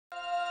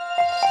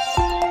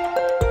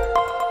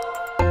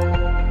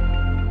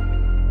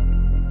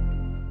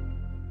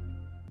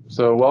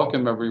So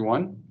welcome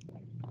everyone.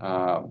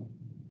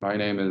 My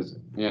name is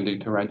Andy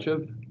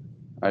Terentjev.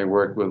 I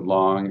work with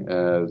Long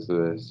as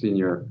a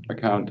senior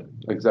account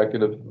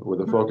executive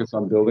with a focus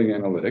on building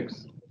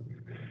analytics.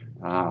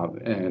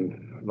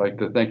 And I'd like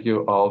to thank you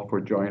all for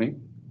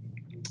joining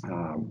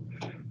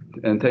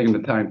and taking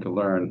the time to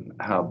learn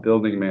how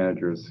building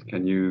managers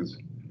can use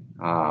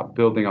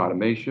building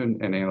automation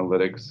and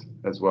analytics,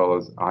 as well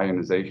as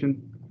ionization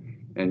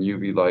and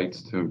UV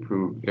lights to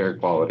improve air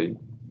quality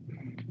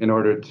in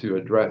order to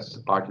address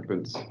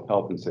occupants'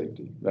 health and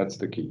safety. That's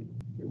the key.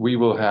 We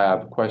will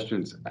have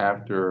questions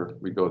after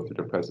we go through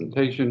the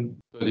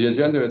presentation. So the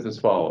agenda is as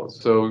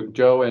follows. So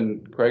Joe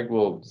and Craig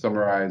will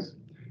summarize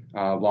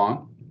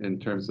Long in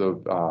terms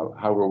of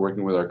how we're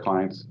working with our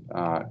clients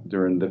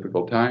during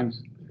difficult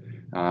times.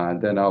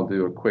 Then I'll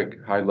do a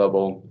quick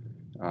high-level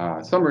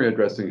summary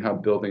addressing how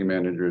building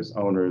managers,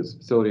 owners,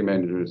 facility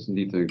managers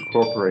need to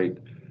incorporate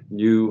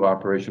new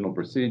operational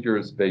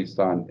procedures based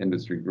on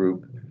industry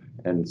group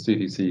and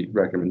CDC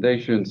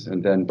recommendations.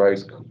 And then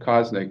Bryce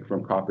Kosnick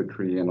from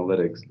CopperTree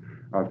Analytics,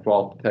 our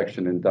fault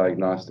detection and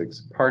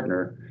diagnostics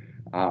partner,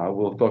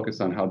 will focus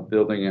on how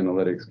building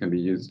analytics can be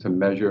used to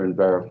measure and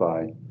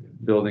verify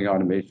building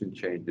automation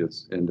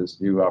changes in this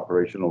new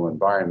operational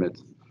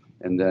environment.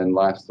 And then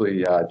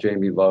lastly,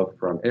 Jamie Love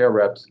from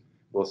AirReps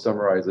will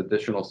summarize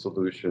additional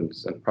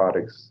solutions and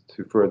products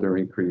to further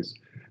increase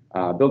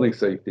building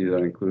safety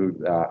that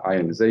include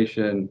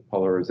ionization,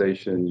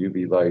 polarization,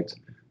 UV lights,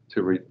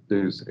 to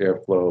reduce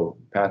airflow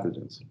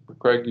pathogens.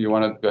 Craig, do you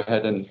want to go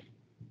ahead and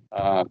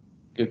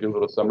give you a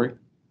little summary,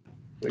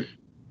 please?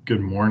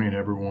 Good morning,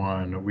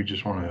 everyone. We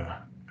just want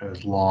to,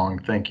 as Long,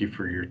 thank you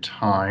for your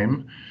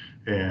time,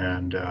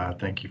 and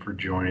thank you for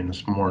joining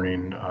this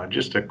morning.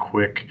 Just a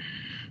quick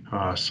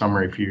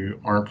summary, if you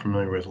aren't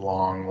familiar with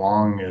Long.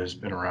 Long has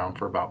been around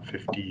for about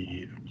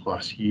 50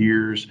 plus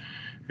years,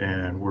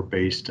 and we're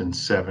based in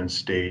 7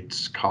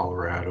 states,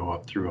 Colorado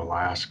up through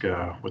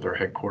Alaska, with our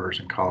headquarters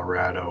in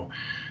Colorado.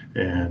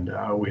 And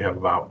we have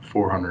about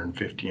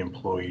 450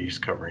 employees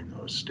covering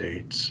those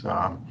states.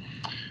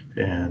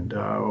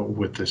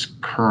 With this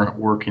current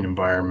working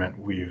environment,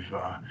 we've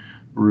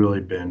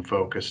really been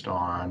focused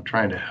on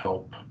trying to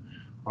help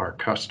our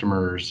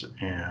customers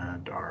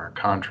and our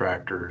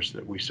contractors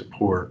that we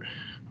support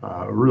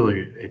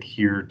really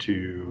adhere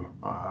to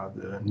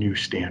the new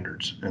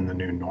standards and the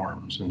new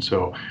norms. And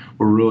so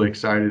we're really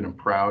excited and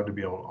proud to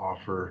be able to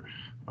offer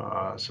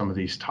some of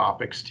these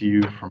topics to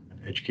you from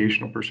an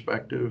educational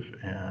perspective.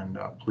 And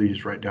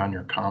please write down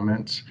your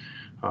comments,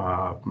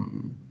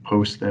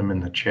 post them in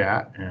the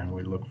chat, and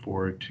we look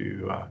forward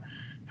to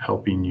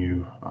helping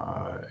you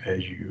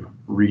as you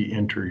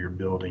re-enter your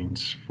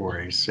buildings for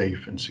a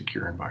safe and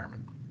secure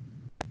environment.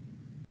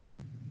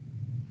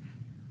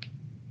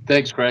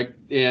 Thanks, Craig.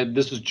 And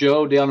this is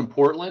Joe down in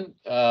Portland.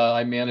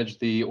 I manage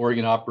the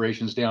Oregon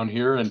operations down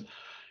here. And,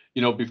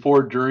 you know,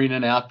 before, during,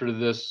 and after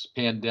this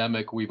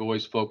pandemic, we've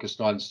always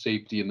focused on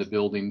safety in the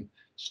building,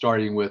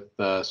 starting with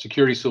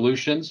security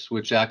solutions,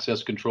 which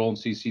access control and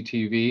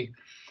CCTV.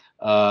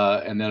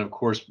 And then, of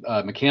course,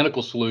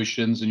 mechanical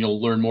solutions. And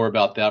you'll learn more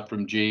about that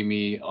from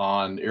Jamie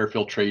on air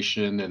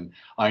filtration and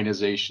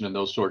ionization and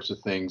those sorts of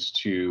things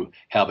to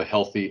have a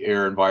healthy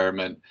air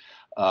environment.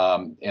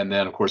 And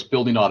then, of course,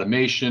 building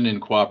automation in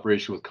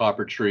cooperation with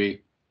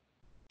CopperTree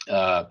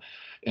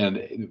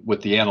and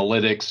with the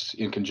analytics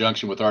in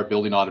conjunction with our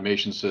building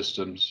automation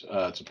systems.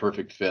 It's a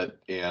perfect fit.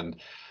 And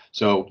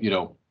so, you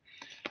know,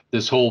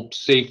 this whole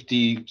safe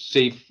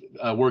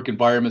work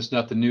environment is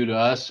nothing new to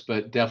us,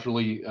 but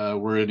definitely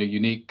we're in a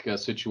unique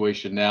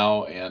situation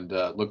now, and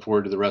look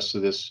forward to the rest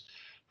of this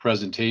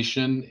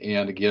presentation.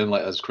 And again,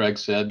 as Craig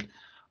said,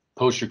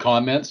 post your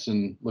comments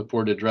and look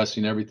forward to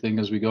addressing everything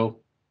as we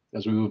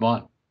move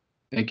on.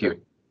 Thank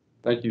you.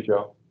 Thank you,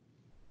 Joe.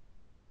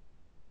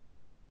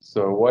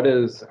 So what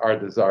is our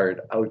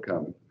desired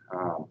outcome?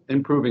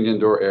 Improving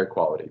indoor air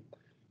quality.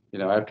 You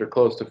know, after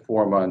close to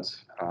 4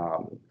 months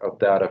of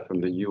data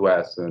from the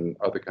US and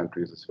other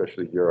countries,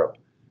 especially Europe,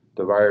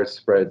 the virus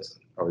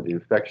spreads, or the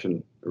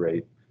infection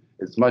rate,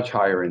 is much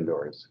higher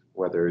indoors,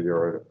 whether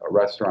you're a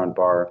restaurant,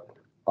 bar,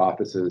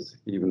 offices,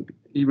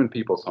 even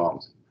people's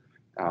homes,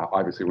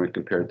 obviously when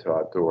compared to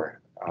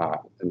outdoor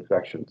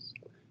infections.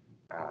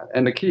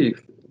 And the key,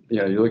 you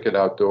know, you look at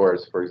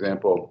outdoors, for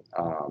example,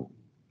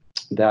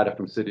 data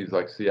from cities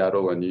like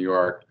Seattle and New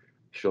York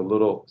show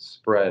little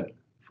spread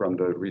from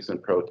the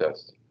recent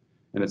protests.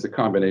 And it's a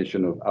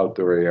combination of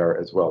outdoor air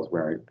as well as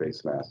wearing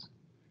face masks.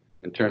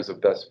 In terms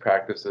of best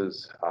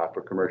practices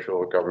for commercial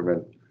or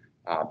government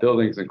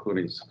buildings,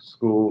 including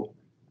school,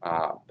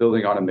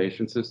 building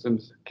automation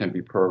systems can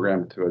be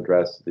programmed to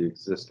address the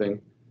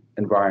existing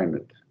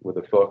environment with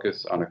a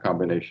focus on a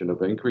combination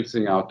of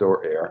increasing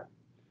outdoor air,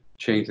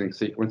 changing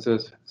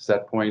sequences,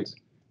 set points,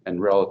 and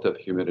relative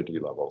humidity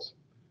levels.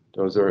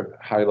 Those are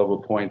high-level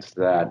points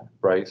that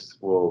Bryce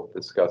will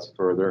discuss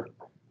further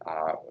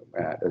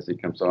as he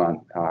comes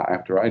on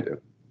after I do.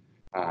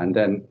 And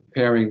then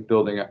pairing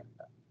building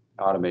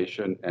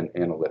automation and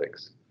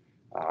analytics,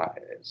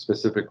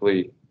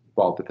 specifically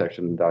fault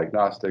detection and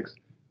diagnostics,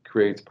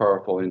 creates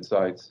powerful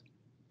insights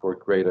for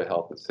greater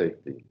health and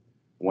safety.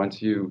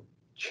 Once you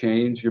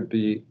change your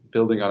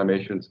building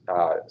automation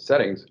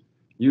settings,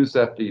 use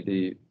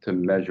FDD to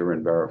measure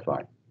and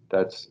verify.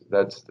 That's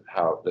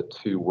how the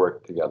two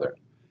work together.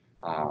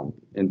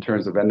 In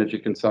terms of energy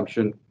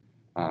consumption,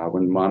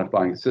 when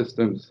modifying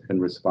systems in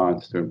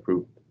response to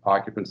improve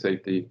occupant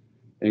safety,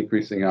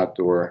 increasing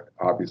outdoor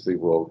obviously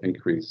will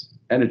increase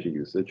energy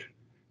usage.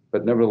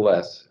 But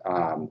nevertheless,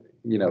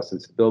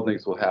 since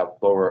buildings will have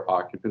lower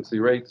occupancy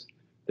rates,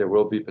 there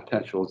will be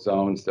potential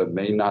zones that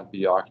may not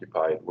be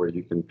occupied where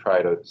you can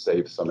try to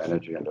save some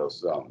energy in those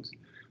zones.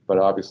 But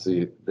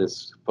obviously,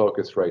 this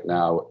focus right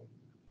now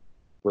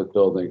with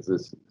buildings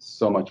is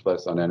so much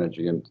less on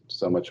energy and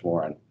so much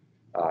more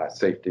on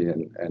safety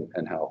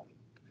and health.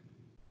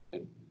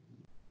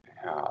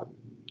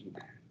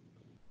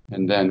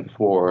 And then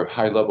for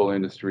high-level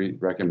industry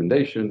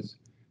recommendations,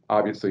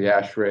 obviously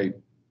ASHRAE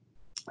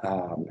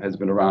has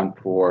been around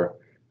for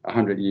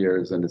 100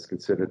 years and is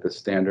considered the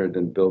standard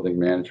in building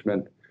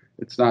management.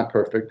 It's not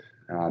perfect,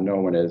 no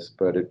one is,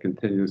 but it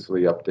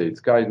continuously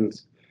updates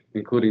guidance,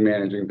 including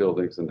managing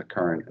buildings in the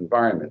current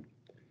environment.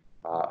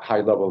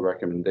 High-level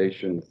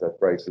recommendations that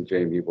Bryce and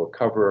Jamie will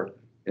cover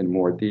in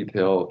more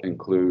detail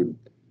include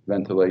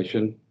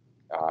ventilation,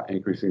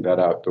 increasing that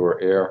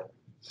outdoor air,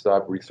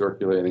 stop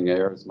recirculating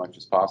air as much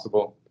as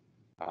possible,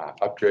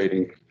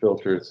 upgrading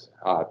filters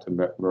to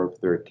MERV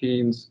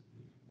 13s,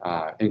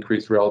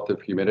 increase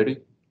relative humidity,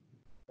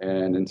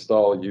 and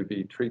install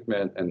UV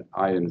treatment and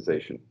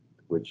ionization,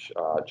 which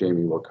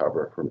Jamie will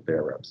cover from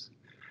Air Reps.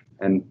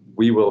 And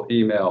we will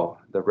email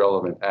the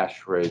relevant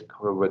ASHRAE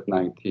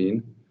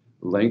COVID-19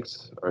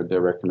 links or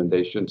their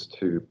recommendations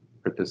to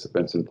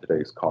participants in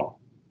today's call.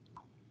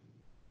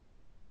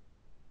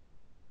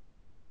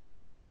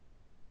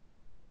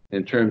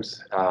 In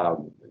terms,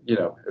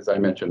 as I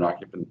mentioned,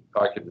 occupant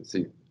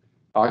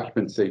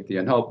safety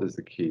and health is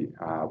the key.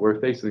 We're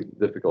facing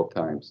difficult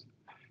times,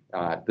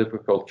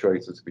 difficult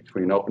choices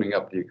between opening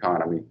up the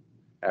economy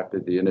after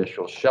the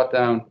initial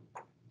shutdown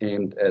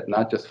aimed at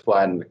not just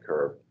flatten the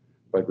curve,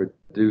 but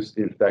reduce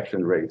the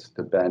infection rates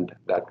to bend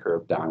that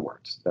curve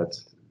downwards.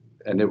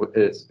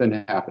 It's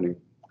been happening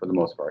for the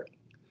most part.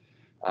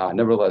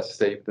 Nevertheless,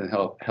 safe and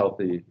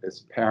healthy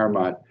is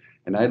paramount.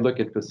 And I look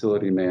at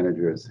facility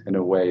managers in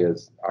a way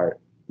as our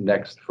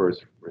next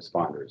first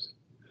responders.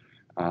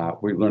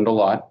 We learned a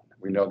lot.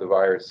 We know the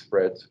virus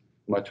spreads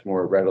much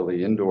more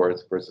readily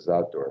indoors versus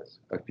outdoors.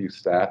 A few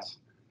stats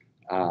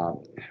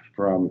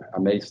from a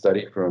May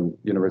study from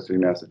University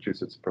of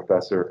Massachusetts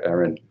professor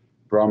Erin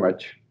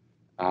Bromwich.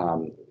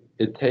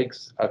 It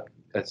takes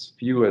as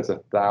few as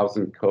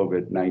 1,000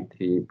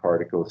 COVID-19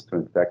 particles to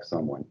infect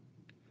someone.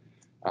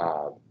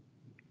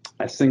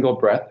 A single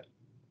breath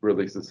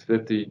releases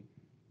 50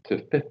 to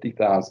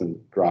 50,000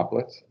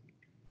 droplets.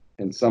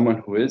 In someone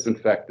who is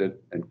infected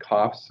and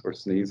coughs or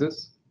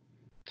sneezes,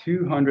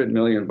 200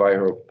 million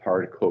viral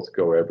particles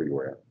go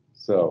everywhere.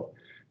 So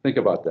think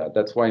about that.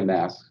 That's why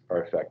masks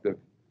are effective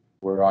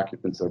where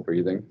occupants are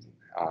breathing,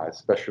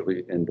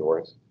 especially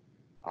indoors.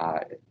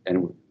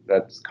 And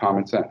that's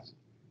common sense.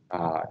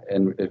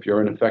 And if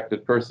you're an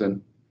infected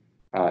person,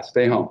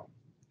 stay home,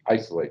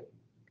 isolate.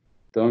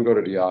 Don't go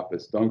to the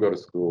office, don't go to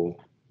school,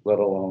 let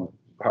alone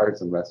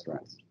bars and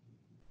restaurants.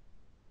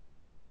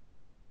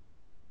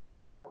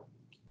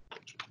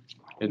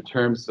 In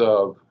terms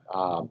of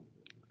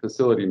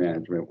facility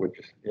management, which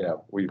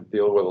we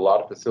deal with a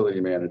lot of facility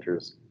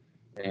managers,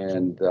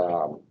 and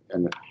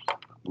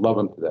love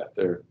them to death.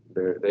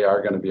 They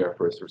are going to be our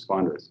first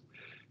responders.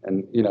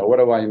 And what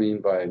do I mean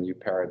by a new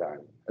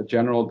paradigm? A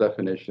general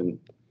definition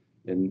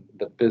in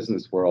the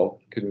business world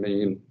could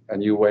mean a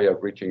new way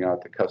of reaching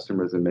out to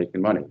customers and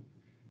making money.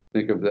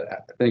 Think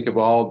of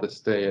all the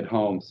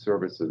stay-at-home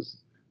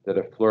services that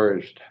have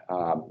flourished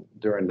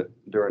during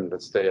the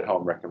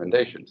stay-at-home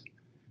recommendations.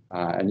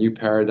 A new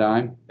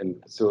paradigm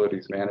in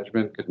facilities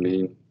management could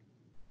mean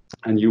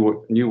a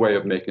new way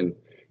of making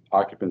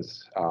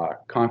occupants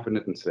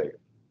confident and safe.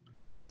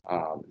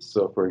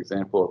 So, for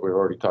example, we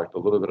already talked a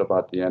little bit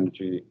about the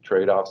energy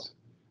trade-offs.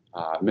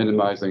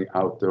 Minimizing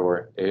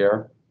outdoor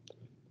air,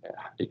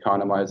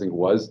 economizing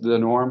was the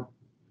norm.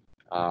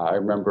 I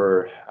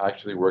remember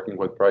actually working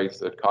with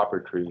Bryce at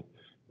CopperTree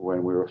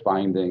when we were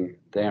finding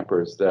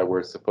dampers that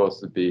were supposed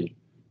to be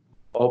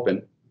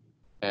open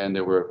and they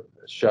were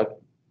shut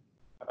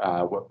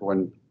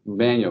when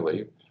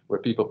manually, where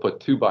people put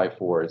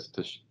 2x4s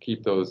to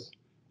keep those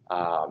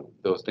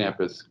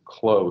dampers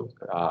closed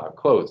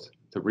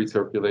to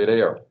recirculate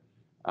air.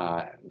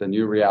 The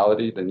new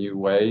reality, the new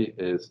way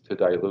is to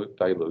dilute,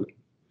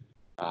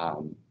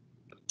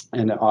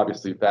 and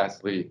obviously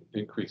vastly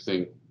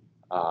increasing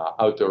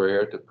outdoor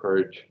air to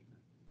purge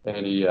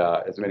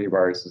as many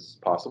viruses as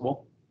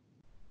possible.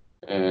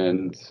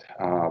 And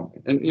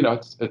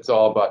it's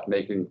all about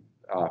making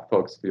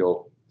folks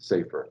feel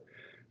safer.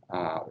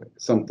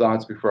 Some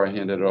thoughts before I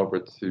hand it over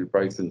to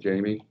Bryce and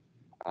Jamie.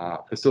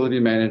 Facility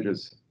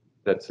managers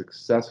that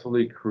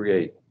successfully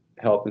create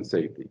health and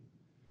safety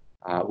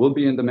will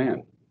be in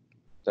demand.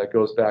 that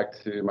goes back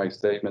to my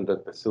statement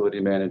that facility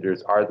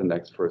managers are the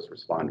next first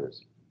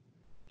responders.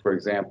 For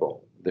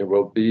example,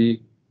 will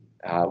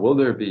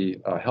there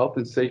be a health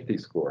and safety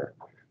score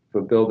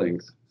for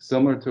buildings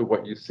similar to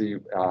what you see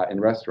in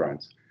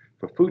restaurants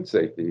for food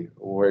safety,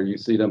 where you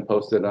see them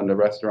posted on the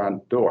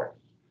restaurant door?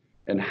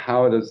 And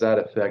how does that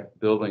affect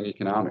building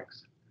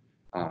economics?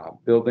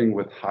 Building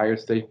with higher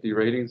safety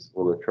ratings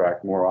will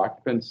attract more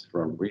occupants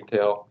from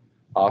retail,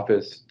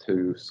 office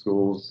to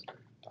schools,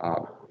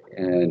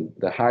 and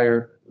the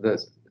higher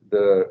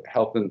the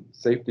health and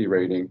safety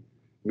rating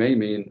may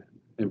mean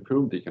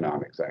improved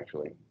economics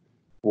actually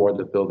for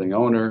the building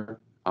owner,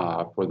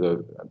 for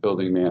the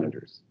building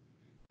managers.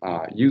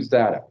 Use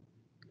data,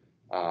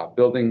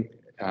 building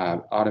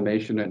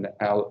automation and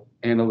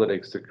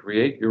analytics to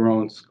create your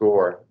own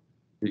score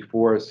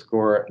before a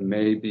score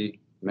may be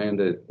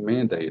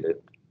mandated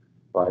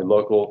by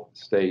local,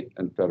 state,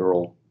 and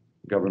federal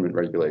government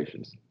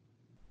regulations.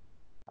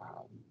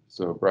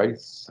 So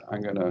Bryce,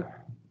 I'm gonna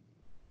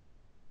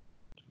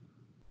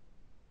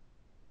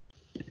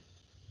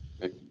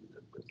make you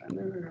the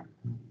presenter.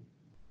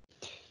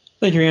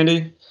 Thank you,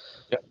 Andy.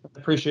 Yep.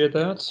 Appreciate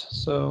that.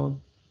 So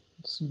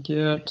let's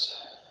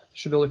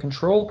should be able to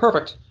control.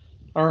 Perfect.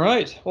 All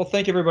right. Well,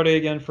 thank you everybody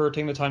again for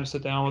taking the time to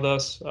sit down with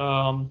us.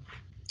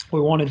 What we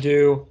want to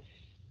do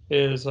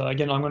is,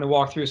 again, I'm going to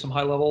walk through some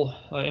high-level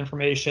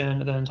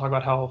information and then talk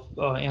about how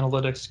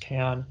analytics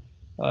can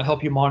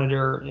help you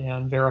monitor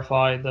and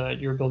verify that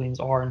your buildings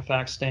are in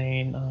fact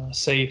staying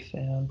safe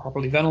and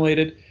properly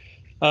ventilated.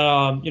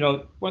 Some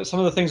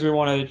of the things we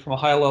wanted from a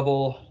high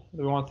level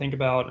we want to think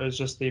about is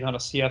just the amount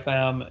of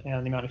CFM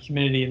and the amount of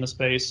humidity in the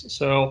space.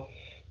 So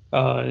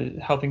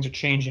how things are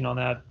changing on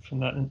that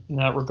in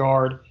that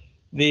regard.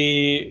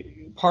 The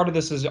part of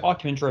this is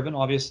occupant driven,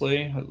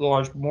 obviously. A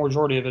large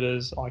majority of it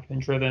is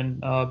occupant driven,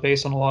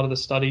 based on a lot of the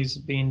studies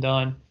being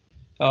done.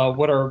 As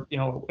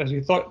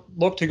we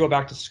look to go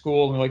back to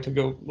school and we look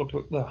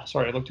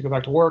to go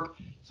back to work.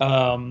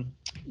 A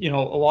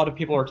lot of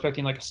people are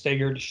expecting like a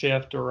staggered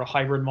shift or a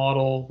hybrid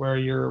model where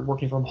you're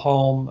working from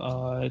home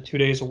 2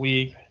 days a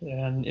week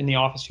and in the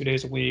office 2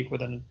 days a week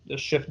with a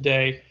shift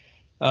day.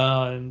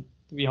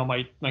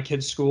 My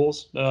kids'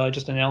 schools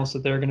just announced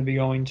that they're going to be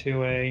going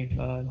to a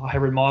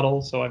hybrid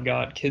model. So I've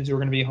got kids who are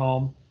going to be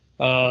home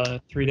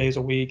 3 days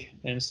a week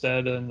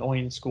instead, and only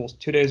in schools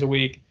 2 days a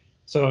week.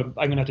 So I'm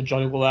going to have to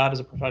juggle that as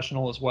a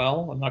professional as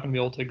well. I'm not going to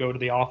be able to go to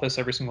the office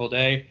every single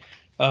day.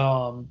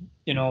 We're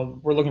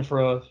looking for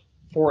a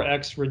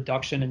 4x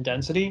reduction in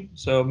density.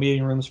 So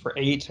meeting rooms for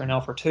 8 are now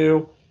for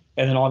 2.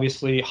 And then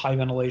obviously high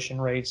ventilation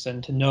rates,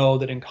 and to know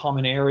that in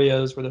common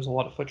areas where there's a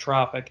lot of foot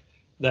traffic,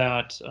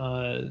 that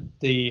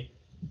the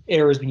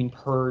air is being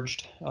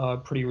purged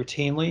pretty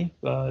routinely,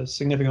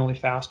 significantly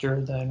faster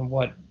than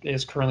what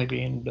is currently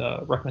being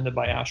recommended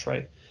by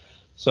ASHRAE.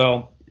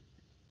 So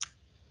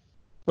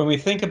when we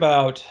think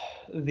about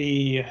so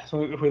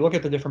if we look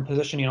at the different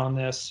positioning on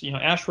this,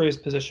 ASHRAE's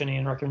positioning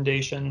and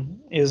recommendation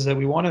is that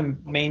we want to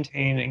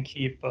maintain and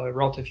keep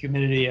relative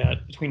humidity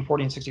at between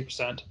 40 and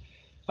 60%.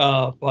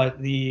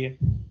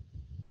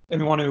 And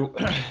we want to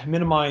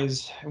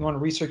we want to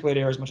recirculate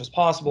air as much as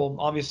possible.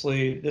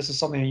 Obviously, this is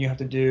something that you have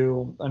to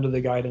do under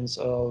the guidance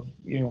of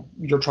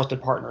your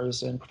trusted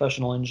partners and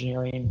professional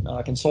engineering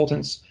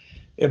consultants.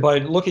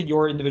 But look at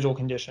your individual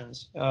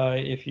conditions.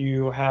 If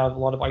you have a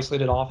lot of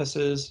isolated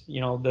offices,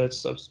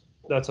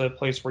 that's a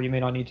place where you may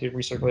not need to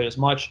recirculate as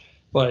much.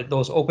 But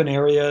those open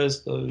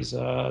areas, those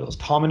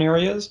common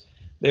areas,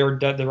 the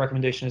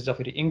recommendation is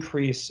definitely to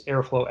increase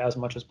airflow as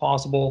much as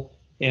possible,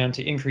 and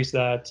to increase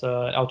that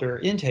outdoor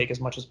intake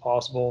as much as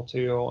possible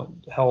to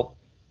help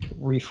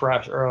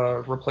refresh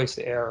or replace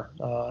the air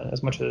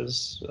as much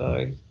as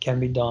can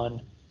be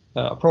done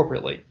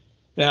appropriately.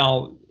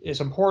 Now, it's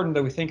important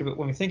that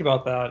when we think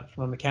about that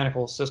from a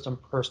mechanical system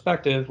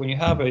perspective, when you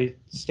have a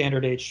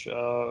standard H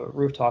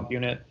rooftop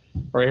unit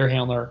or air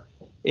handler,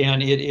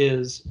 and it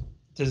is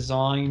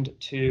designed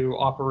to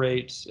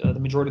operate the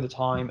majority of the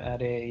time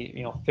at a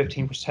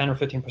 15% or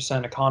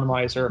 15%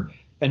 economizer,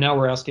 and now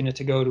we're asking it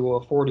to go to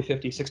a 40,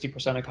 50,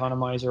 60%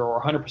 economizer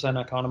or 100%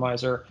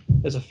 economizer,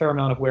 there's a fair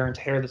amount of wear and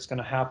tear that's going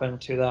to happen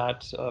to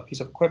that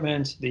piece of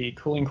equipment. The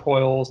cooling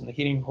coils and the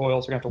heating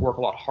coils are going to have to work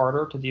a lot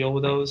harder to deal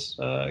with those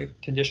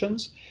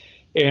conditions.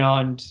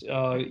 And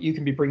you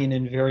can be bringing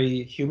in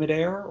very humid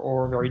air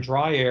or very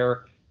dry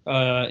air.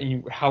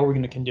 How are we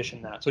going to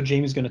condition that? So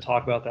Jamie's going to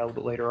talk about that a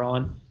little bit later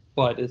on.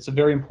 But it's a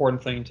very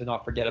important thing to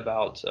not forget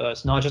about.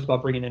 It's not just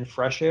about bringing in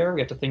fresh air.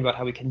 We have to think about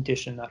how we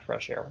condition that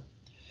fresh air.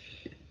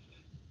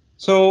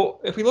 So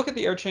if we look at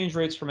the air change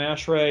rates from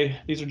ASHRAE,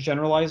 these are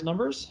generalized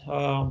numbers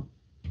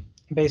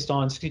based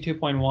on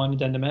 62.1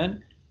 addendum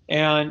N.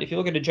 And if you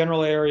look at a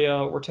general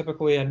area, we're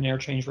typically at an air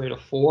change rate of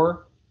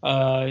 4.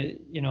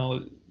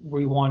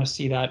 We want to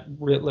see that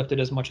lifted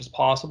as much as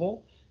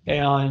possible.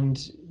 And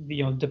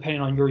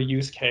depending on your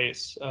use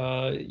case,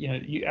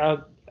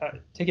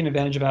 taking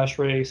advantage of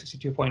ASHRAE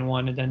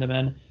 62.1 addendum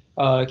N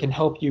can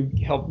help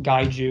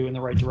guide you in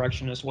the right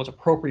direction as to what's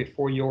appropriate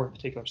for your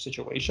particular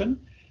situation.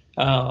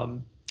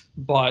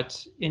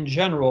 But in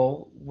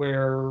general,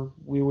 where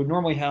we would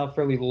normally have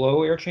fairly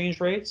low air change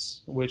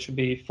rates, which would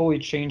be fully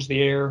change the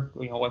air,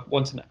 like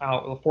once an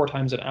hour, 4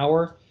 times an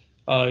hour,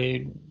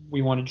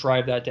 we want to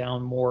drive that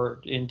down more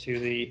into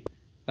the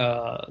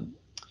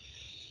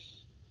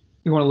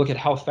we want to look at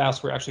how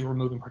fast we're actually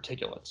removing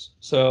particulates.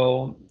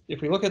 So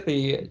if we look at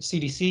the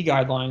CDC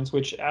guidelines,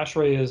 which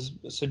ASHRAE is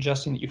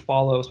suggesting that you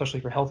follow, especially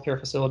for healthcare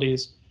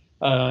facilities,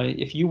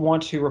 if you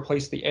want to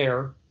replace the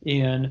air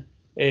in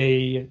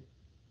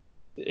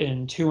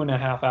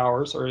 2.5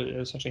 hours, or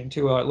essentially in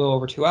a little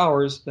over 2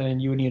 hours, then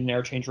you would need an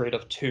air change rate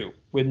of 2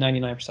 with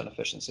 99%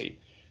 efficiency.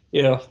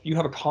 If you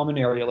have a common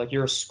area, like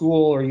you're a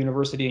school or a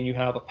university, and you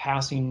have a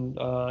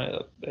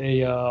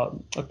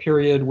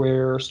period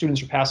where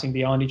students are passing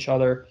beyond each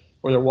other,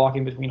 or they're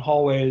walking between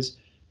hallways,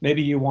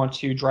 maybe you want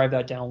to drive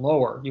that down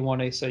lower. You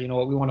want to say, you know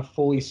what, we want to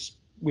flush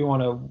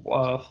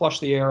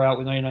the air out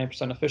with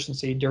 99%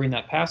 efficiency during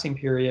that passing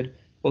period.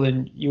 Well,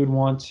 then you would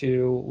want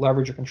to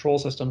leverage your control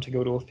system to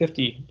go to a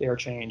 50 air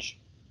change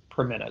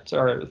per minute,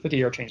 or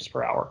 50 air changes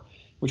per hour,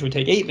 which would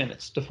take 8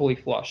 minutes to fully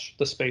flush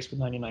the space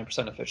with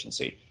 99%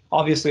 efficiency.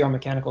 Obviously, our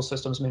mechanical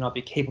systems may not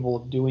be capable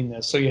of doing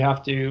this, so you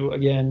have to,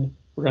 again,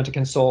 we're going to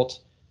consult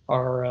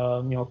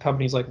our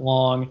companies like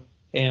Long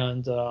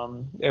and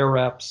air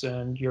reps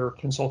and your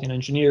consulting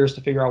engineers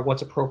to figure out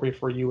what's appropriate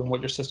for you and what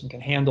your system can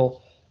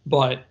handle.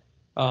 But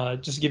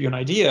just to give you an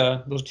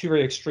idea, those two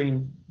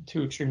extreme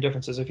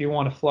differences. If you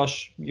want to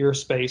flush your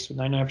space with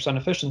 99%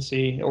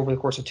 efficiency over the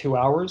course of 2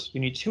 hours, you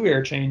need 2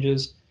 air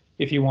changes.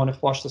 If you want to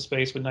flush the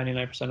space with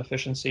 99%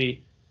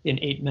 efficiency in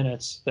 8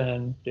 minutes,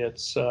 then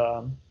it's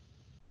going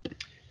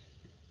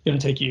to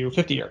take you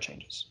 50 air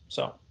changes.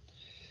 So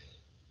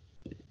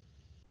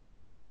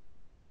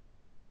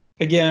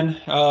again,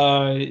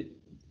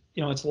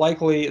 it's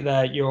likely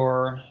that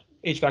your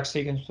HVAC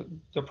sequence.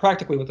 So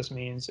practically, what this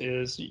means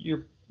is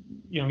you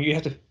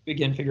have to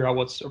again figure out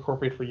what's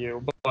appropriate for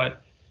you.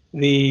 But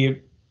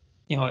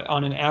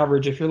on an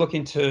average, if you're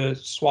looking to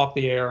swap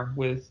the air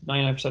with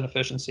 99%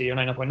 efficiency or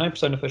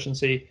 99.9%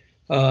 efficiency,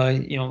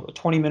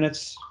 20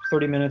 minutes,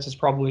 30 minutes is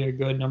probably a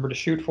good number to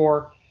shoot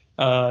for.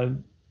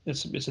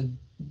 It's a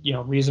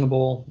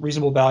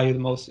reasonable value that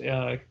most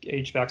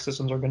HVAC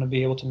systems are going to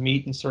be able to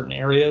meet in certain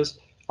areas.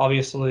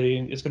 Obviously,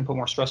 it's going to put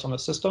more stress on the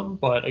system,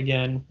 but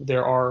again,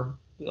 there are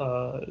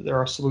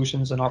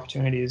solutions and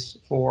opportunities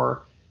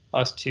for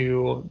us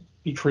to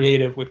be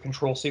creative with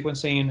control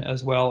sequencing,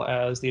 as well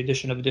as the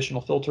addition of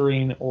additional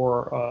filtering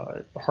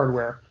or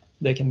hardware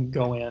that can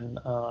go in,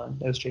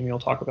 as Jamie will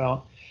talk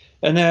about.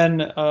 And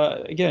then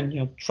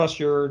again, trust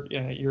you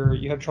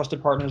have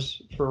trusted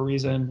partners for a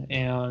reason,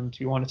 and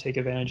you want to take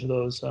advantage of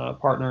those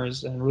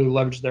partners and really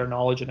leverage their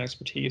knowledge and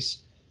expertise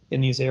in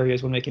these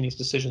areas when making these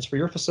decisions for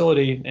your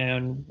facility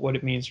and what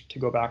it means to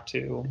go back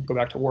to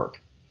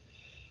work.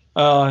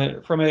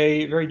 From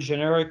a very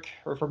generic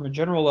or from a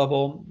general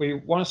level, we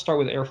want to start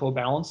with airflow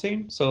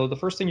balancing. So the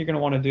first thing you're going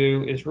to want to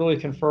do is really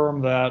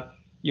confirm that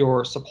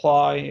your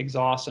supply,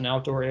 exhaust, and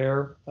outdoor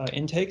air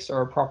intakes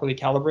are properly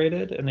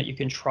calibrated and that you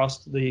can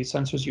trust the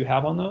sensors you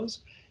have on those.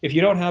 If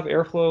you don't have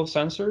airflow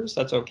sensors,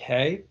 that's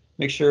okay.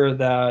 Make sure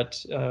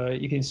that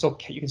you can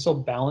still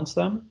balance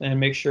them, and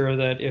make sure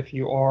that if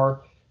you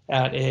are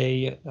at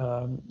a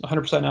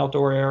 100%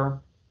 outdoor air,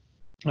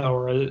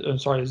 or 0%,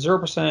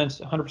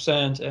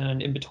 100%,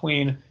 and in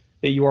between,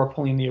 that you are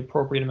pulling the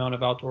appropriate amount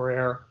of outdoor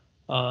air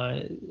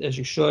as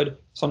you should.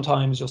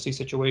 Sometimes you'll see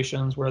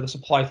situations where the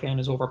supply fan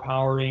is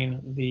overpowering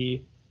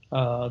the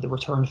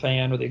return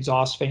fan or the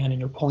exhaust fan, and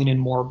you're pulling in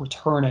more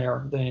return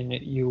air than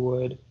you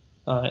would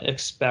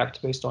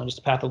expect based on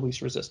just path of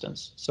least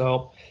resistance.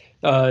 So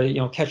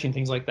catching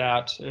things like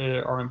that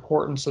are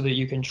important so that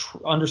you can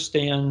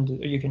understand,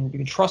 you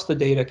can trust the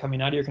data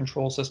coming out of your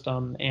control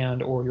system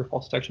and or your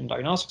fault detection and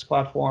diagnostics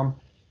platform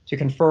to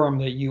confirm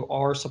that you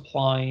are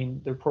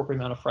supplying the appropriate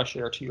amount of fresh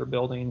air to your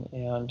building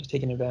and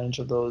taking advantage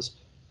of those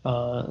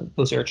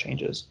air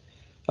changes.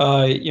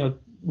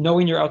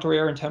 Knowing your outdoor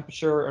air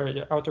temperature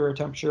and outdoor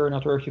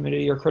air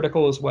humidity are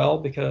critical as well,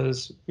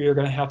 because you're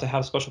going to have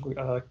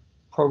special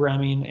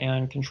programming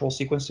and control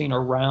sequencing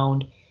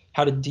around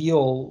how to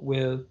deal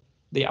with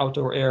the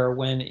outdoor air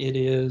when it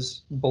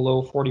is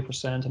below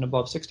 40% and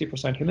above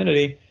 60%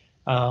 humidity.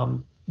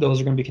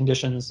 Those are going to be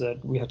conditions that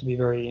we have to be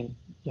very,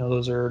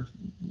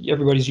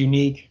 everybody's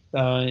unique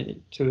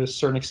to a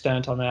certain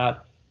extent on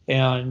that.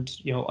 And,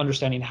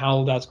 understanding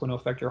how that's going to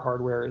affect your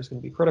hardware is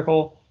going to be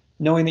critical.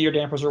 Knowing that your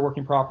dampers are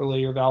working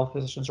properly, your valve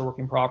positions are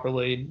working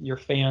properly, your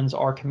fans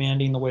are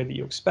commanding the way that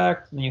you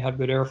expect, and you have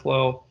good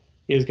airflow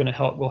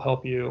will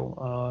help you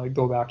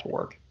go back to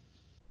work.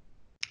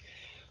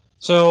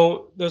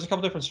 So there's a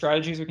couple different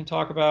strategies we can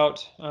talk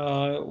about.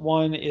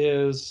 One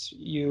is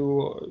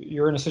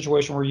you're in a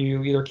situation where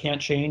you either can't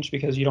change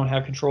because you don't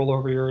have control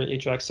over your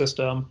HVAC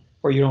system,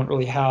 or you don't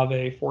really have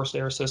a forced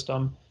air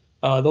system.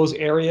 Those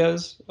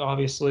areas,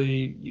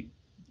 obviously,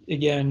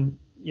 again,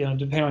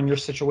 depending on your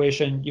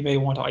situation, you may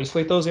want to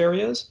isolate those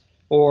areas,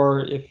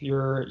 or if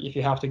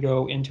you have to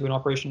go into an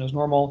operation as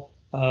normal,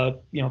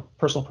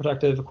 personal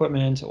protective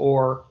equipment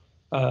or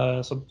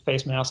some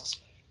face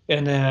masks.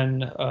 and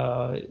then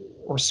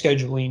or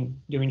scheduling,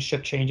 doing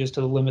shift changes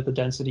to limit the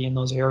density in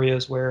those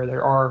areas where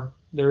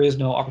there is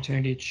no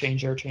opportunity to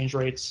change air change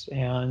rates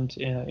and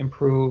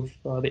improve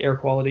the air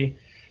quality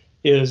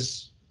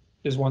is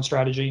one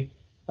strategy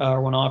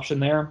or one option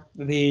there.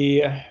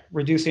 The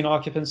reducing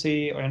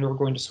occupancy and we're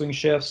going to swing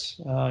shifts,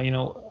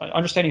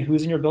 understanding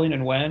who's in your building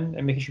and when,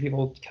 and making sure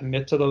people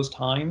commit to those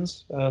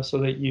times so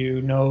that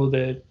you know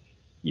that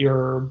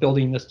you're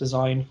building this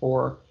design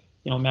for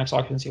max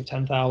occupancy of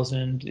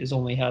 10,000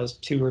 only has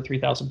 2,000 or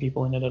 3,000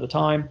 people in it at a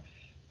time,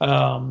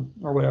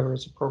 or whatever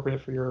is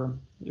appropriate for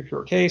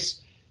your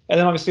case. And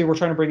then obviously we're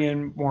trying to bring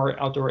in more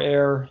outdoor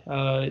air,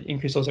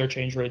 increase those air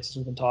change rates as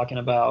we've been talking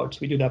about.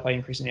 We do that by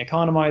increasing the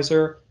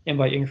economizer and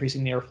by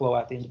increasing the airflow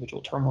at the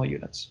individual terminal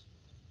units.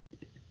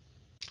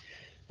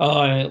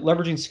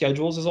 Leveraging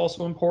schedules is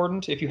also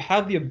important. If you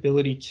have the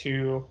ability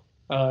to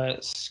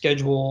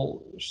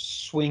schedule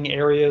swing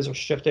areas or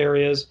shift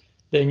areas,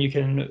 then you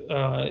can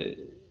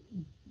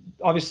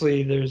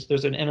obviously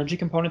there's an energy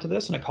component to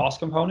this and a cost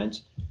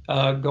component.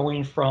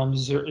 Going from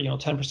 10%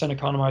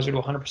 economizer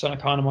to 100%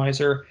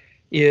 economizer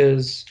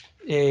is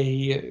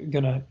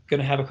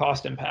gonna have a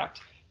cost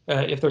impact.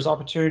 If there's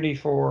opportunity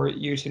for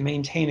you to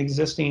maintain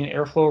existing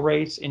airflow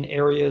rates in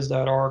areas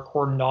that are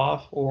cordoned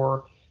off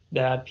or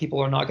that people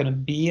are not going to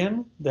be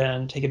in,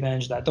 then take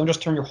advantage of that. Don't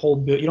just turn your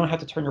whole you don't have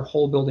to turn your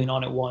whole building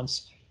on at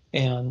once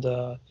and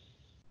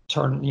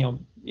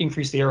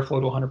increase the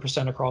airflow to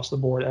 100% across the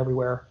board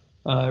everywhere.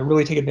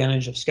 Really take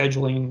advantage of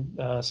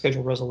scheduling,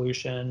 schedule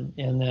resolution,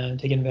 and then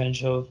take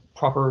advantage of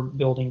proper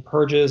building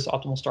purges,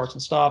 optimal starts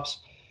and stops,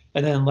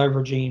 and then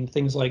leveraging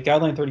things like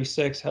Guideline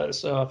 36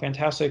 has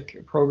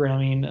fantastic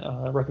programming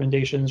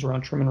recommendations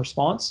around trim and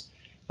response.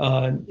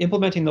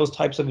 Implementing those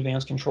types of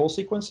advanced control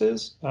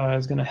sequences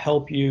is going to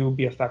help you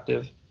be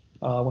effective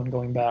when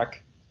going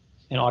back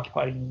and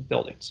occupying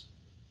buildings.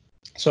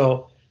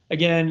 So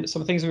again,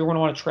 some things that we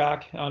want to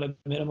track on a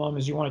minimum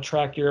is you want to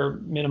track your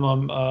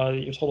minimum,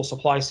 your total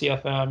supply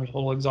CFM, your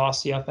total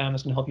exhaust CFM.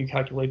 Is going to help you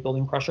calculate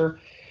building pressure.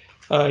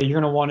 You're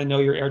going to want to know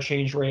your air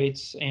change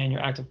rates and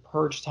your active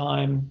purge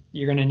time.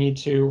 You're going to need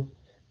to,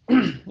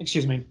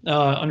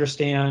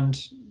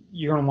 understand.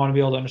 You're going to want to be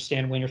able to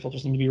understand when your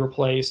filters need to be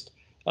replaced.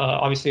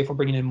 Obviously, if we're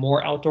bringing in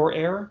more outdoor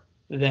air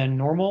than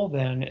normal,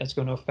 then it's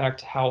going to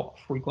affect how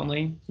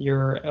frequently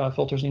your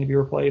filters need to be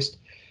replaced.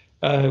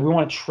 We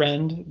want to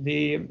trend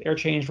the air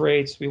change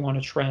rates. We want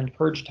to trend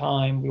purge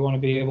time. We want to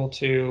be able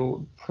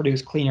to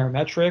produce clean air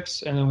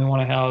metrics. And then we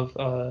want to have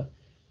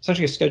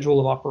essentially a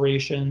schedule of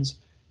operations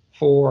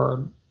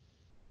for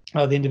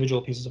the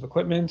individual pieces of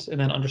equipment, and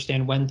then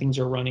understand when things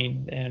are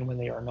running and when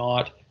they are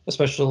not,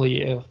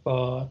 especially if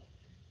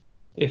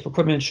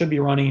equipment should be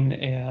running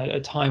at a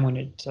time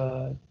when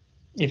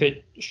if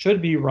it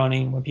should be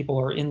running when people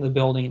are in the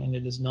building and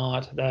it is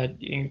not, that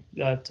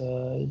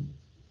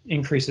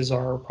increases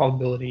our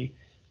probability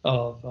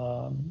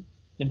of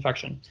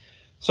infection.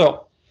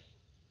 So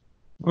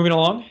moving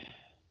along,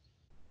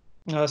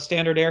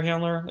 standard air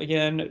handler.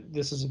 Again,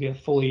 this is to be a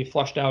fully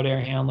flushed out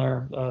air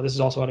handler. This is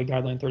also out of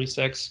Guideline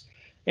 36.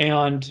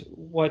 And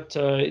what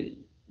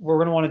we're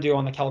going to want to do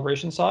on the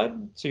calibration side,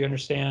 so you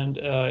understand,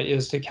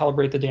 is to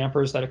calibrate the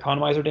dampers, that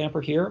economizer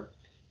damper here.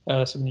 So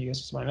I'm going to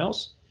use my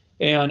mouse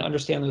and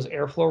understand those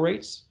airflow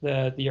rates,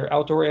 that your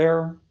outdoor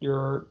air,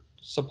 your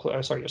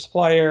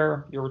supply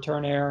air, your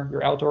return air,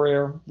 your outdoor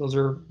air. Those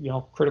are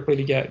critically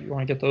to get. You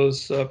want to get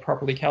those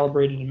properly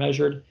calibrated and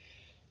measured.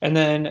 And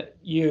then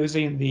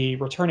using the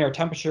return air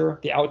temperature,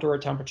 the outdoor air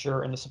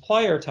temperature, and the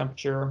supply air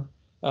temperature,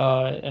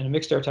 and a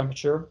mixed air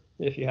temperature,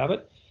 if you have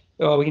it,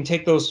 we can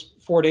take those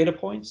 4 data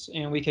points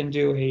and we can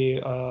do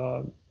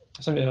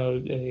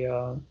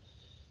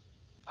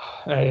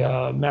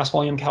a mass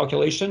volume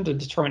calculation to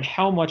determine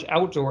how much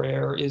outdoor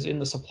air is in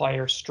the supply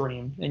air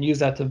stream, and use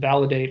that to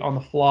validate on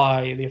the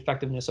fly the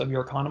effectiveness of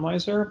your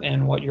economizer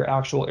and what your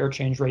actual air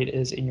change rate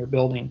is in your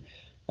building.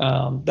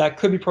 That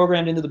could be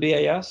programmed into the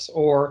BAS,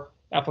 or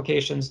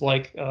applications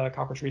like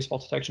CopperTree's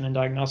fault detection and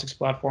diagnostics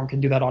platform can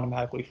do that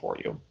automatically for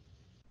you.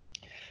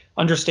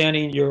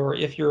 Understanding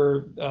if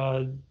your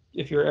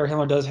air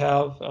handler does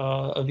have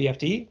a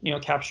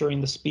VFD, capturing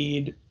the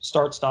speed,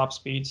 start, stop,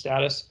 speed,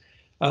 status,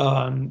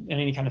 and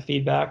any kind of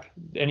feedback,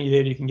 any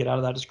data you can get out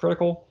of that is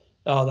critical.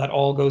 That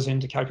all goes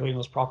into calculating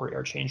those proper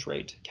air change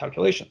rate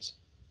calculations.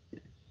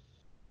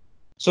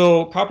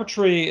 So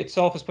CopperTree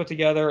itself has put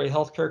together a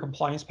healthcare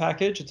compliance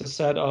package. It's a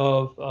set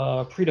of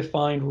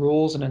predefined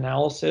rules and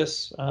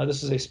analysis.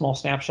 This is a small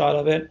snapshot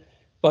of it,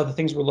 but the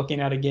things we're looking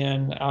at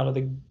again out of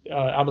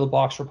the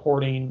box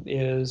reporting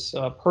is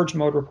purge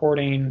mode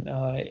reporting,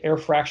 air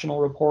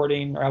fractional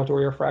reporting, or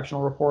outdoor air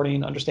fractional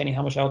reporting, understanding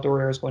how much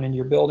outdoor air is going into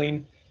your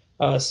building,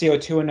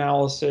 CO2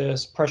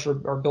 analysis, pressure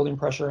or building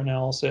pressure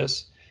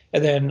analysis,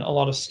 and then a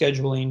lot of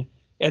scheduling.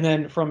 And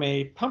then from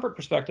a comfort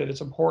perspective,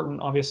 it's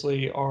important,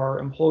 obviously, our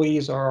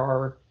employees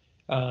are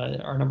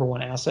our number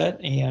one asset,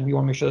 and we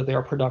want to make sure that they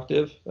are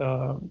productive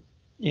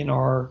in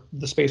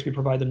the space we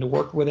provide them to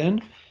work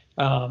within.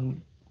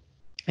 And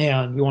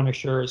we want to make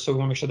sure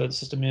that the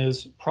system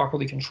is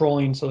properly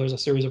controlling. So there's a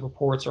series of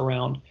reports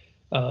around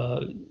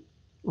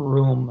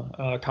room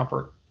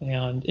comfort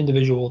and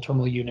individual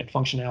terminal unit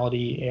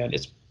functionality and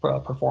its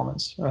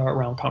performance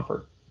around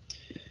comfort.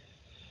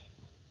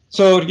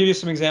 So to give you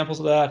some examples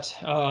of that,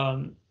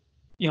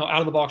 out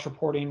of the box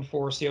reporting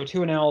for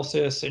CO2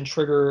 analysis and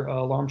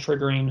alarm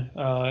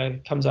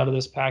triggering comes out of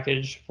this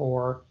package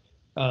for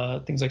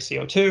things like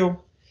CO2.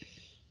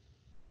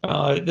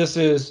 This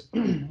is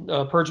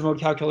purge mode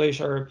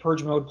calculation or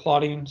purge mode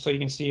plotting, so you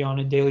can see on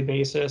a daily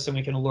basis, and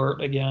we can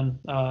alert again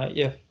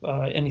if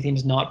anything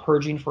is not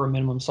purging for a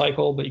minimum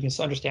cycle, but you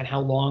can understand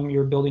how long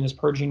your building is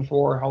purging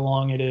for, how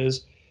long it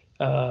is,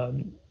 how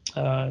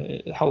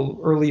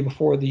early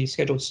before the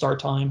scheduled start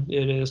time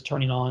it is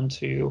turning on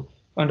to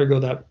undergo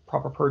that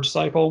proper purge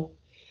cycle.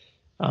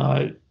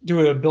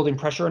 Do a building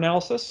pressure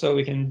analysis, so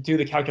we can do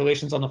the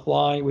calculations on the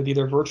fly with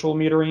either virtual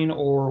metering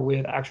or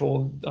with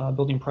actual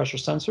building pressure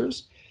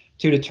sensors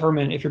to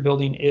determine if your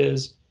building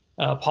is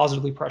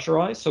positively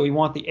pressurized. So we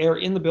want the air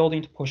in the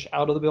building to push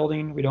out of the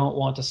building. We don't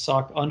want to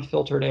suck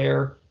unfiltered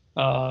air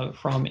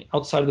from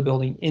outside of the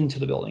building into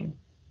the building.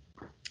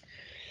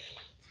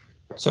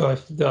 So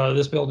if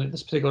this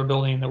particular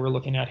building that we're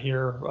looking at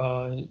here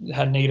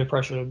had negative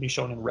pressure, it would be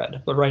shown in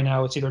red. But right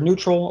now it's either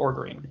neutral or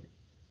green.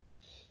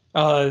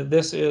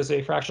 This is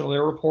a fractional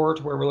air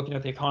report where we're looking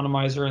at the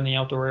economizer and the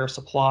outdoor air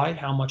supply,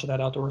 how much of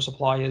that outdoor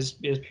supply is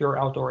pure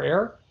outdoor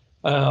air.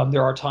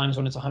 There are times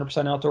when it's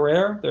 100% outdoor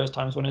air. There's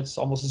times when it's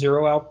almost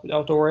zero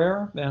outdoor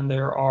air. And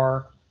there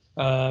are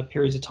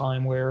periods of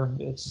time where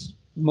it's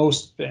for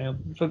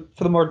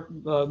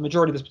the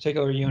majority of this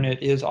particular unit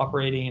is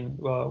operating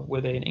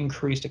with an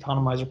increased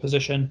economizer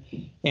position,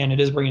 and it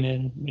is bringing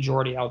in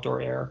majority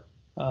outdoor air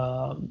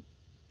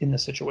in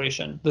this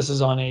situation. This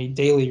is on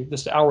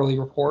this hourly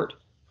report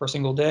for a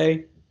single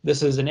day.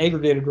 This is an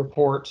aggregated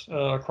report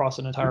across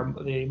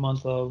the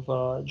month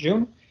of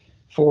June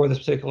for this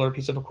particular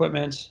piece of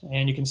equipment.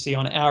 And you can see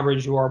on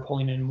average, you are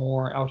pulling in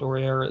more outdoor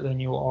air than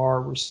you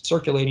are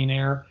recirculating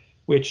air,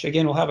 which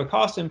again will have a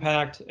cost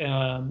impact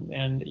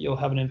and you'll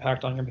have an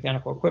impact on your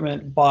mechanical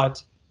equipment.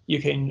 But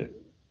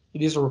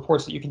these are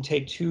reports that you can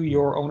take to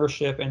your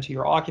ownership and to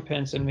your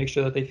occupants and make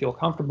sure that they feel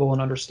comfortable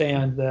and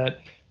understand that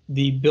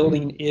the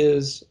building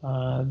is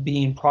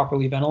being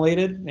properly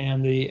ventilated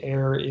and the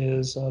air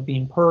is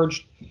being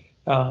purged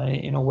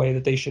in a way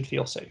that they should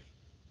feel safe.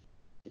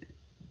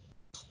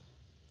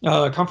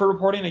 Comfort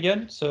reporting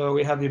again, so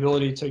we have the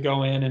ability to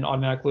go in and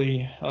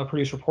automatically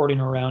produce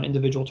reporting around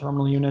individual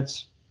terminal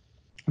units,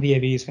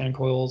 VAVs, fan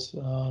coils,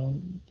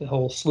 the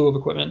whole slew of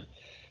equipment.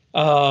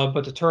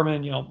 But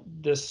determine,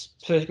 this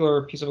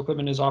particular piece of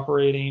equipment is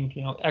operating,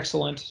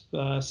 excellent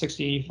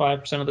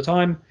 65% of the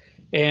time,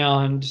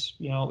 and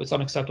it's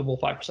unacceptable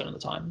 5% of the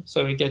time.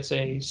 So it gets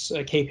a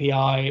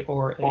KPI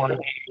or a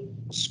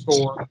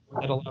score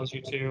that allows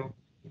you to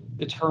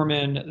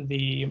determine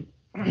the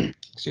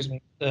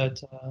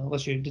that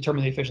lets you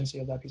determine the efficiency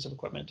of that piece of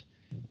equipment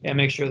and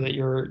make sure that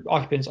your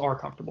occupants are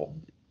comfortable.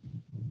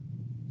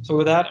 So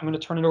with that, I'm going to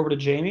turn it over to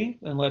Jamie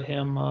and let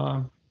him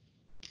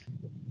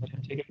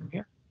take it from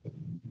here. And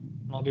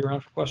I'll be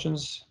around for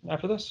questions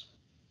after this.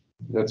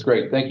 That's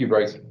great. Thank you,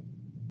 Bryce.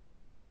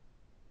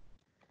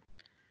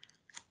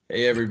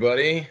 Hey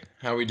everybody,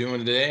 how are we doing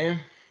today? I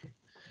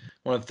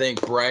want to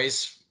thank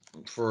Bryce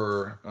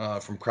from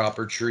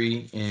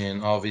CopperTree,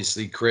 and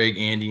obviously Craig,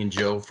 Andy, and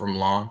Joe from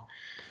Long.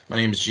 My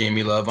name is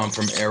Jamie Love. I'm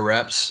from Air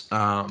Reps.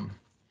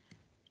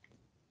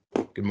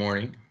 Good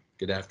morning,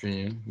 good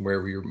afternoon,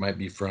 wherever you might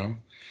be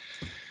from.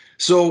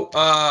 So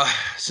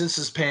since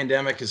this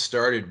pandemic has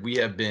started, we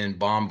have been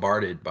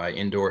bombarded by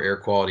indoor air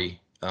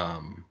quality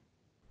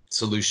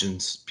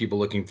solutions, people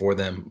looking for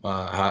them.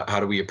 How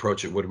do we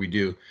approach it? What do we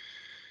do?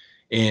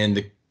 And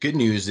the good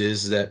news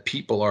is that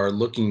people are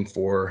looking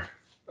for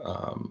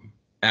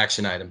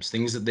action items,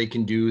 things that they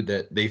can do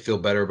that they feel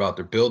better about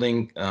their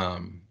building,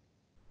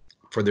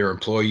 for their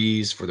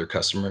employees, for their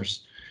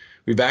customers.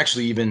 We've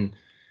actually even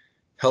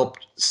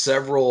helped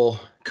several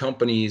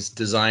companies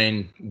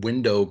design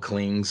window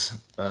clings.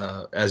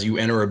 As you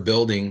enter a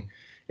building,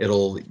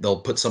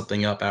 they'll put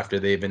something up after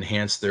they've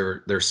enhanced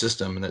their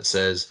system, and that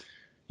says,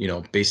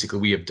 basically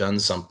we have done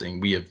something.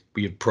 We have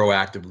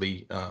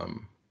proactively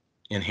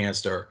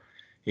enhanced our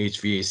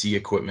HVAC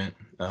equipment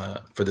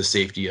for the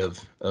safety of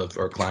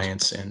our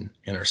clients and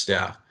our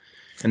staff,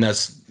 and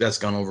that's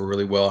gone over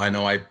really well. I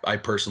know I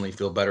personally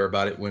feel better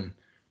about it when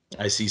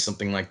I see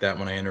something like that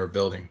when I enter a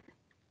building.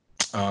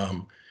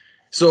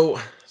 So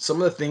some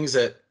of the things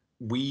that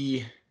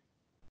we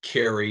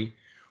carry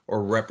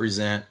or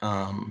represent,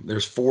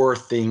 there's 4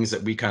 things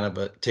that we kind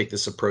of take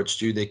this approach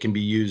to. They can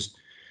be used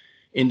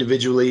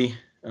individually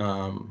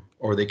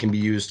or they can be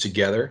used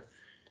together.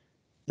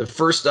 The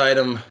first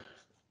item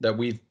that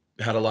we've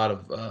had a lot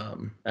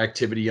of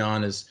activity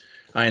on is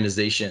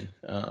ionization.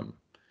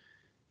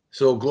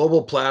 So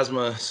Global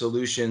Plasma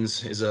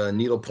Solutions is a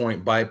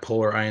needlepoint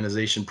bipolar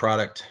ionization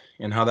product,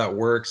 and how that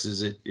works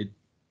is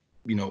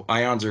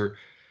ions are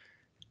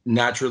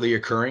naturally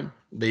occurring.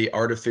 They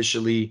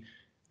artificially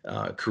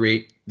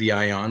create the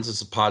ions.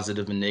 It's a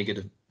positive and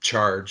negative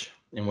charge,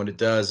 And what it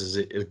does is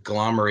it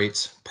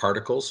agglomerates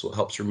particles, so it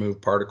helps remove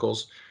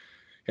particles.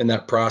 In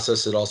that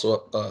process, it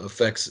also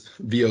affects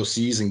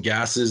VOCs and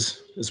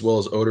gases as well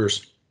as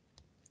odors.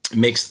 It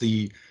makes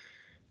the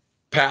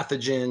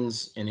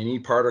pathogens and any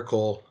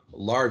particle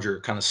larger,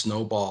 kind of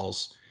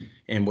snowballs.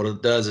 And what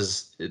it does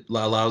is it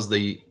allows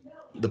the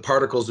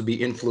particles to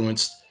be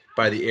influenced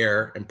by the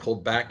air and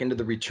pulled back into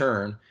the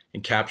return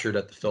and captured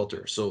at the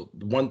filter. So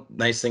one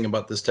nice thing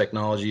about this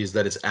technology is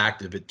that it's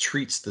active. It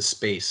treats the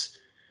space.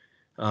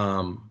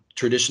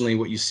 Traditionally,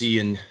 what you see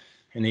in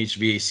an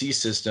HVAC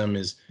system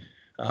is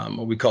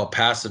what we call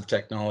passive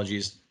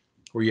technologies,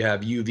 where you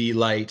have UV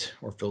light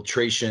or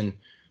filtration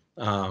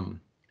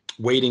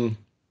waiting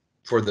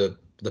for the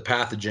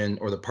pathogen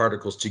or the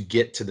particles to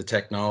get to the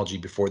technology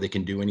before they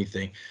can do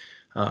anything.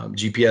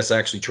 GPS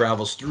actually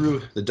travels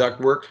through the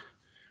ductwork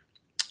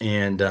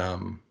and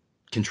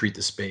can treat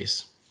the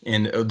space.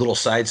 And a little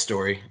side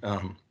story,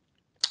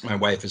 my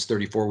wife is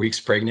 34 weeks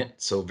pregnant,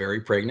 so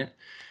very pregnant,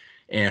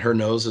 and her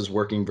nose is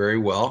working very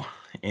well.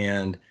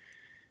 And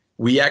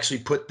we actually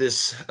put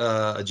this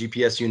a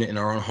GPS unit in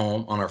our own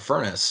home on our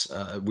furnace.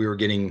 We were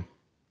getting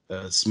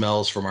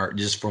smells from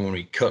when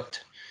we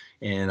cooked,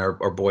 and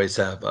our boys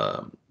have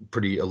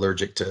pretty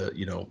allergic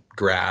to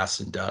grass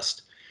and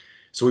dust.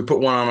 So we put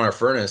one on our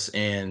furnace,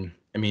 and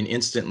I mean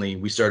instantly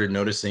we started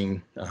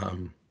noticing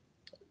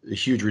a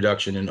huge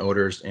reduction in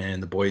odors,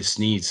 and the boys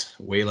sneeze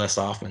way less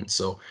often.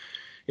 So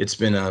it's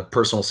been a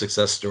personal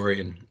success story,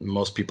 and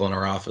most people in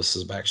our office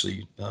have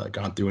actually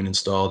gone through and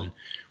installed. And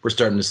we're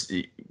starting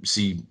to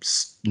see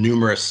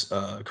numerous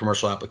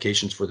commercial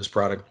applications for this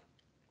product.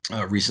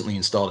 Recently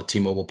installed at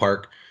T-Mobile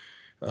Park,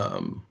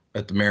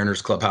 at the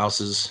Mariners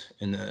clubhouses,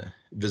 in the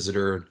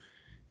visitor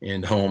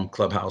and home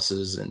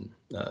clubhouses, and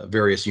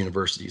various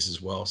universities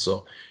as well.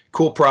 So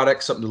cool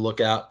product, something to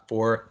look out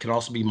for. It can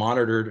also be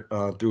monitored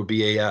through a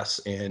BAS,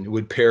 and it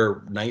would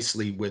pair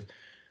nicely with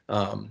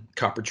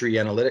CopperTree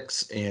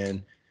Analytics,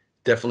 and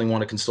definitely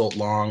want to consult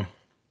Long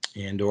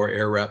and or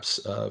Air Reps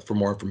for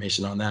more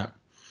information on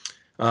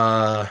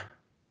that.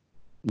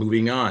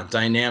 Moving on,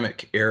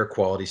 dynamic air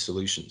quality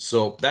solutions.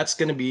 So that's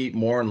going to be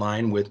more in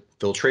line with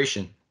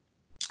filtration.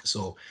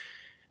 So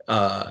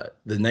the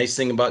nice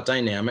thing about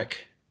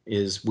dynamic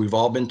is we've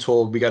all been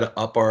told we got to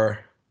up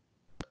our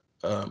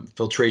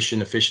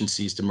filtration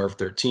efficiencies to MERV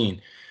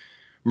 13.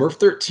 MERV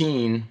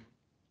 13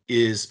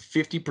 is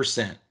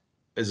 50%,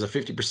 is a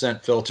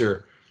 50%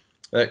 filter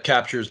that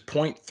captures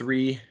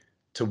 0.3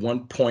 to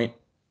 1.0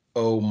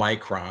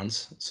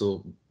 microns,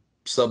 so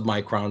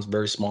submicrons,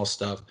 very small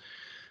stuff,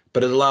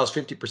 but it allows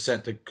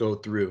 50% to go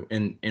through.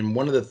 And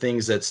one of the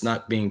things that's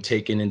not being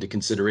taken into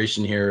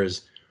consideration here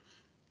is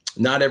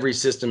not every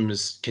system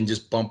can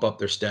just bump up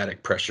their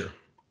static pressure.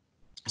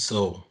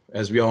 So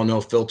as we all know,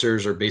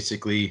 filters are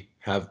basically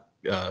have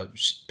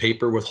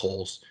paper with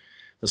holes.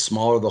 The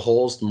smaller the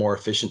holes, the more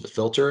efficient the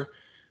filter.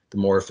 The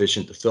more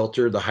efficient the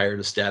filter, the higher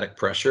the static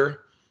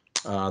pressure.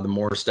 The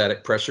more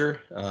static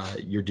pressure,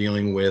 you're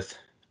dealing with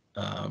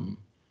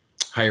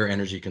higher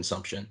energy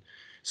consumption.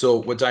 So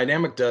what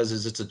dynamic does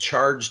is it's a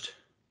charged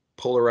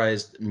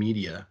polarized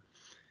media.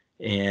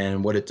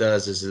 And what it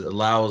does is it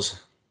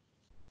allows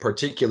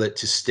particulate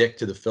to stick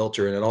to the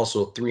filter, and it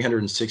also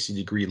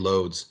 360-degree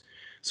loads.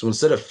 So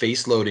instead of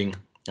face loading,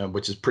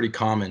 which is pretty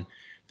common,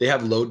 they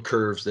have load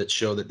curves that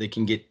show that they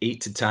can get 8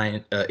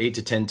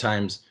 to 10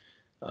 times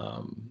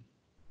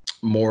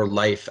more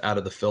life out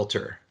of the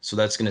filter. So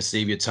that's going to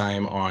save you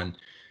time on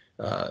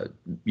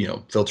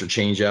filter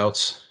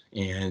changeouts,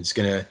 and it's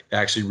going to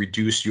actually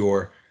reduce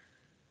your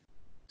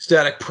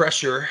static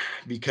pressure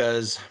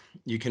because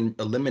you can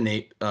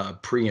eliminate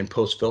pre and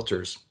post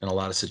filters in a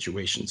lot of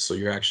situations. So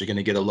you're actually going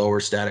to get a lower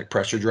static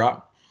pressure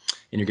drop,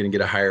 and you're going to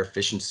get a higher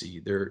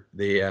efficiency.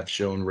 They have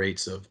shown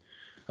rates of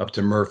up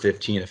to MERV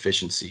 15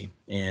 efficiency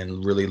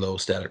and really low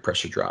static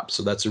pressure drop.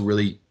 So that's a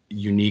really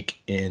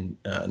unique and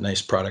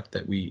nice product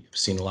that we've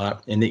seen a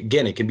lot. And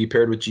again, it can be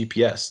paired with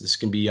GPS. This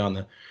can be on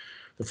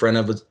the front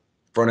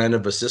end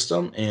of a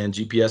system, and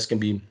GPS can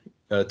be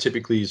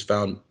typically is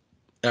found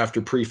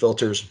after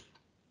pre-filters,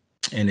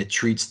 and it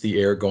treats the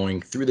air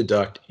going through the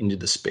duct into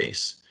the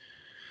space.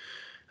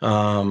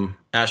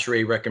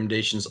 ASHRAE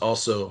recommendations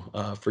also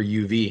for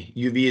UV.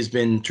 UV has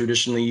been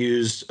traditionally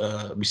used,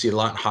 we see it a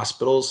lot in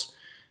hospitals.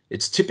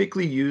 It's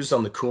typically used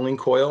on the cooling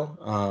coil,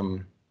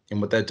 and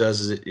what that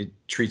does is it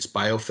treats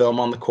biofilm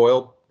on the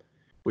coil,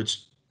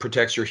 which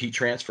protects your heat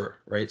transfer,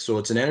 right? So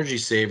it's an energy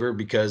saver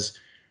because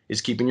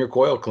it's keeping your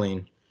coil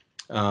clean.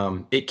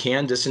 It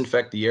can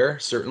disinfect the air,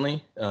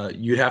 certainly.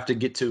 You'd have to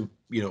get to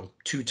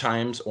 2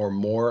 times or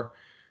more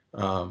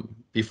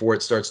before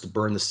it starts to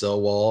burn the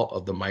cell wall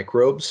of the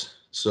microbes.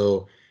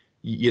 So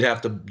you'd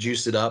have to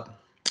juice it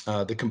up.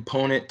 The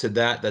component to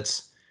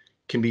that's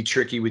can be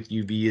tricky with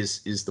UV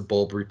is the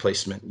bulb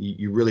replacement.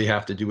 You really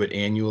have to do it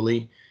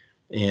annually,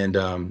 and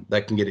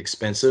that can get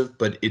expensive,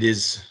 but it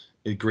is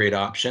a great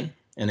option.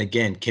 And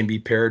again, can be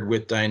paired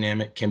with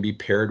dynamic, can be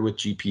paired with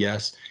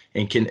GPS,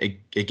 and can,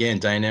 again,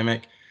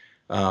 dynamic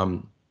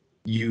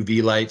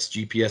UV lights,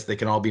 GPS, they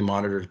can all be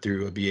monitored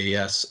through a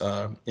BAS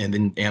and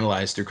then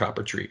analyzed through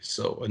CopperTree.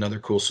 So another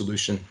cool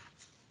solution.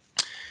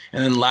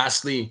 And then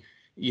lastly,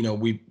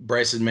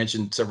 Bryce had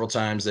mentioned several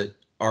times that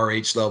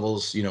RH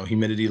levels,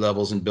 humidity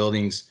levels in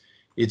buildings,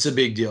 it's a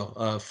big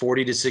deal.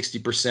 40 to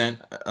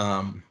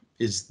 60%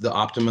 is the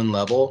optimum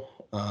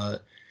level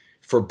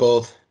for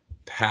both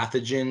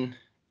pathogen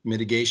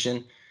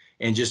mitigation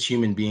and just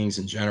human beings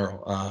in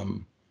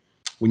general.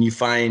 When you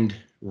find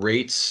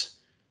rates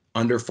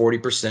under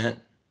 40%,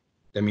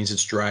 that means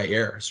it's dry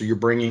air. So you're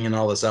bringing in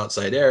all this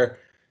outside air.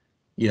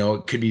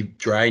 It could be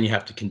dry and you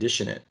have to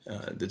condition it.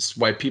 That's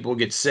why people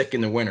get sick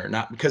in the winter,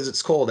 not because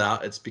it's cold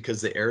out, it's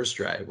because the air is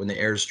dry. When the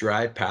air is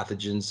dry,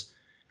 pathogens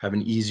have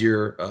an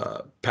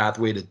easier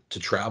pathway to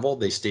travel.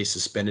 They stay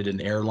suspended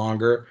in air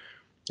longer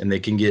and they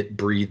can get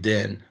breathed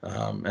in,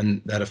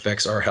 and that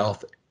affects our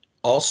health.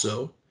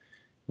 Also,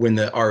 when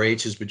the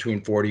RH is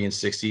between 40 and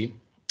 60,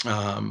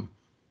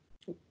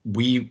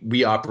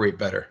 we operate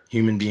better.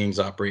 Human beings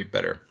operate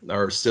better.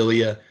 Our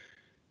cilia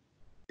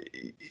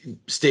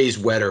stays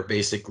wetter,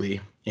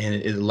 basically, and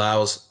it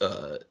allows,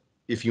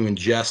 if you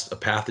ingest a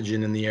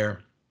pathogen in the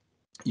air,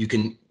 you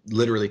can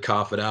literally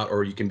cough it out,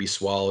 or you can be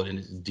swallowed and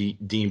it's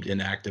deemed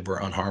inactive or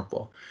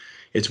unharmful.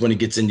 It's when it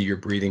gets into your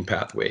breathing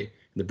pathway,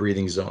 the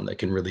breathing zone, that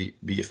can really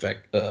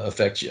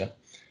affect you.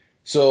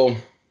 So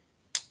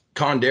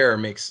Condair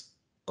makes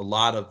a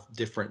lot of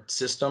different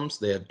systems.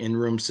 They have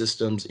in-room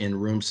systems,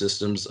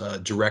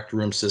 direct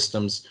room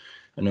systems.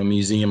 I know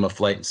Museum of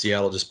Flight in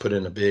Seattle just is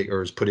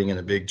putting in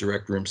a big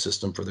direct room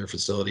system for their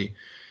facility.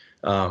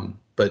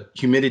 But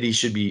humidity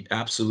should be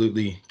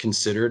absolutely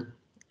considered.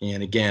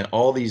 And again,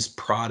 all these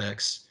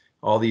products,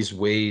 all these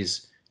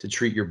ways to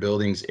treat your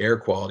building's air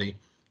quality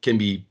can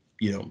be,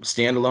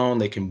 standalone.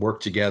 They can work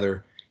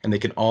together, and they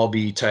can all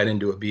be tied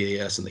into a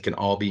BAS, and they can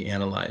all be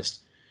analyzed.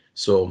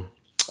 So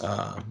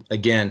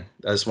again,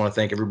 I just want to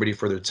thank everybody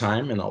for their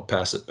time, and I'll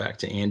pass it back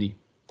to Andy.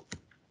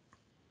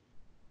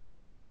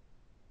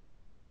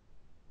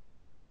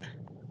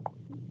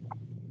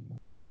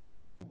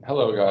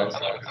 Hello, guys.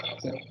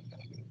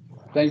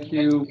 Thank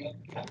you,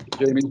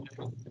 Jamie.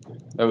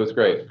 That was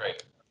great.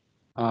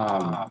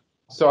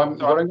 So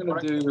what I'm going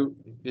to do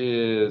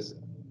is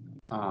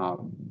I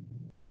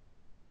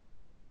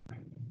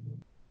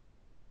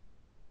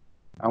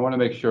want to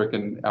make sure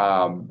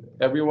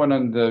everyone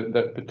on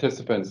the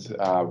participants,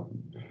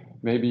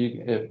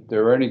 maybe if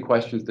there are any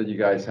questions that you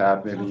guys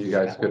have, maybe you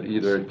guys could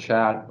either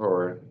chat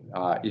or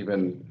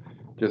even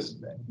just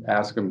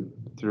ask them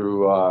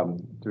through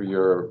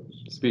your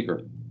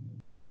speaker.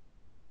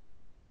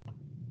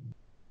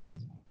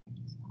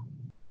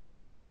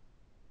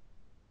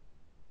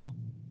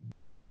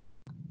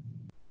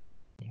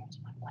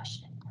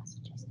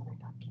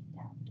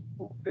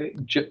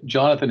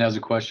 Jonathan has a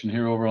question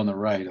here over on the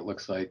right, it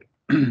looks like.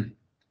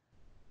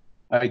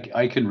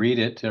 I can read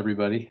it to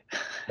everybody.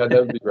 That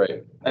would be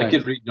great. I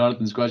can read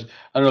Jonathan's question.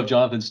 I don't know if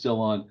Jonathan's still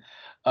on.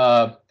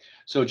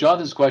 So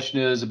Jonathan's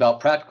question is about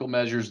practical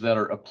measures that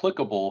are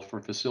applicable for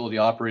facility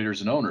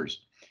operators and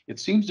owners. It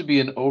seems to be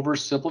an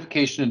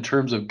oversimplification in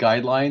terms of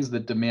guidelines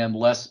that demand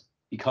less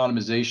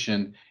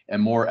economization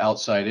and more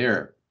outside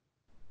air.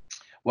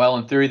 While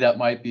in theory that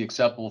might be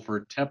acceptable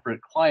for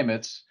temperate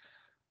climates,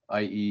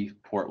 i.e.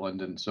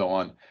 Portland and so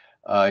on,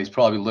 he's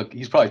probably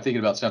thinking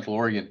about Central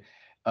Oregon,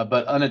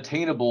 but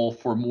unattainable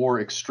for more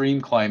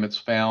extreme climates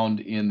found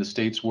in the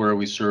states where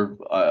we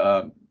serve,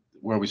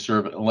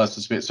 unless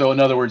it's, so in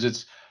other words,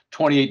 it's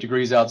 28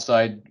 degrees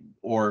outside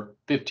or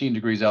 15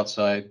 degrees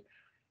outside,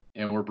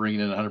 and we're bringing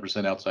in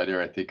 100% outside air,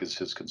 I think is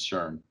his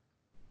concern.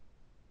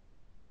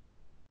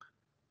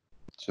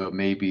 So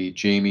maybe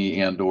Jamie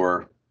and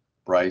or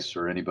Bryce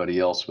or anybody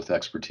else with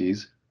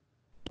expertise.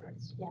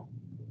 Yeah.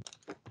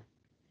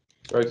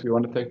 Bryce, you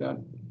want to take that?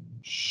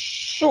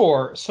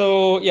 Sure.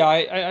 So yeah,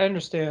 I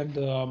understand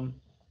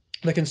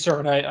the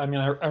concern. I mean,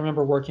 I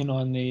remember working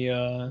on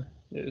the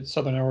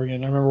Southern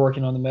Oregon. I remember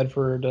working on the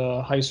Medford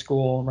High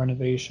School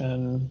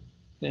renovation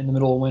in the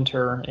middle of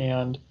winter,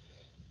 and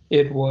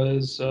it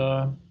was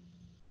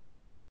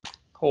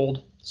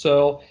cold.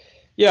 So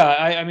yeah,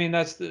 I mean,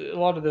 that's a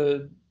lot of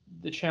the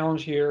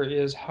challenge here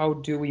is how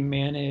do we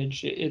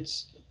manage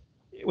it's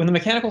when the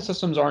mechanical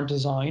systems aren't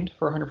designed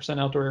for 100%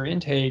 outdoor air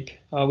intake,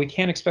 we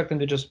can't expect them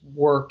to just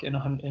work in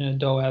a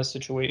DOAS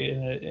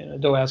situation, in a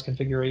DOAS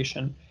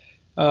configuration.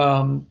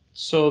 So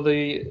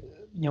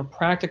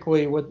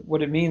practically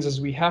what it means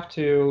is we have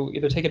to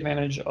either take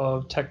advantage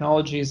of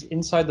technologies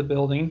inside the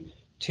building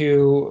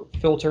to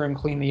filter and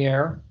clean the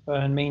air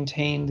and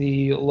maintain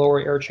the lower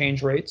air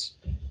change rates,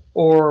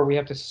 or we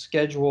have to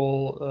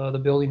schedule the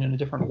building in a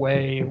different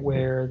way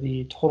where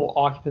the total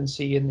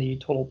occupancy and the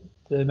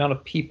amount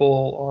of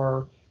people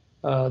are,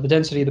 the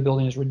density of the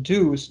building is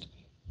reduced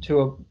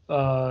to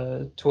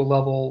a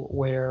level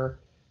where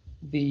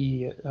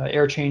the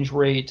air change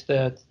rate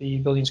that the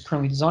building is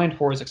currently designed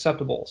for is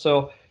acceptable.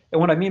 So, and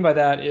what I mean by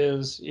that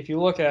is, if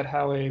you look at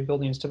how a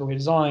building is typically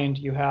designed,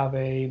 you have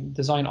a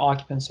design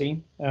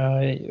occupancy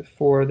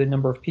for the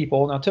number of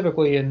people. Now,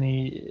 typically in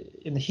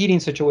the heating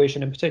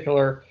situation in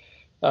particular,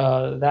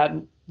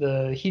 that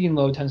the heating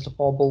load tends to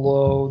fall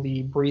below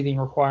the breathing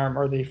requirement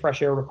or the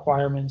fresh air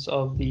requirements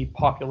of the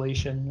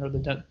population or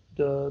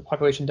the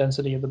population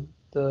density of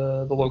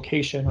the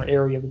location or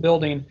area of the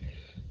building,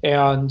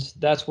 and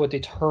that's what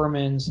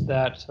determines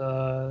that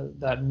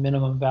that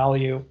minimum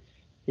value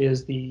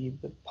is the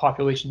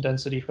population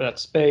density for that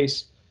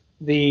space.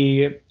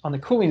 On the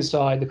cooling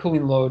side, the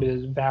cooling load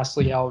is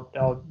vastly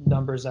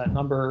outnumbers that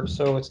number,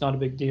 so it's not a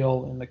big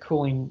deal in the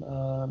cooling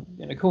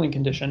in a cooling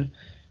condition.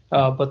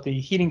 But the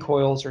heating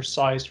coils are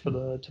sized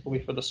for typically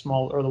for the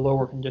small or the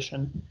lower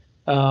condition.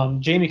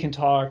 Jamie can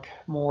talk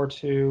more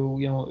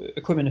to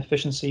equipment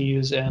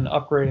efficiencies and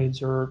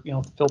upgrades or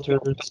filters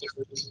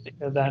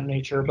of that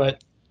nature,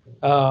 but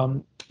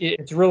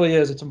it really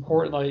is. It's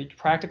important. Like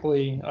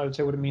practically, I would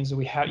say what it means is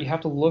you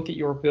have to look at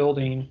your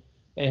building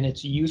and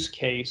its use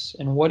case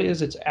and what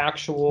is its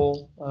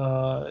actual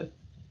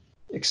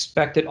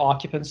expected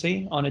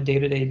occupancy on a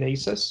day-to-day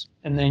basis,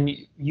 and then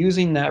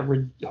using that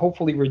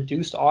hopefully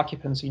reduced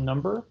occupancy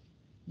number,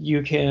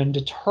 you can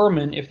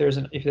determine if there's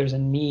a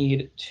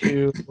need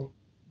to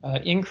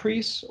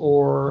increase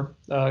or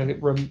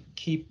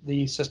keep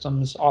the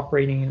systems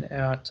operating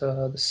at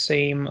the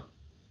same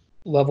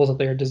levels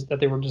that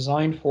they were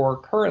designed for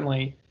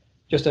currently,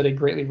 just at a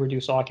greatly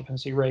reduced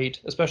occupancy rate,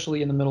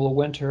 especially in the middle of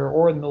winter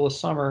or in the middle of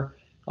summer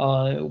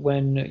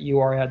when you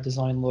are at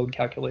design load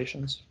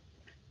calculations.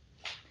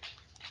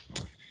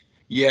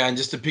 Yeah, and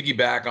just to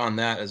piggyback on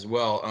that as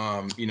well,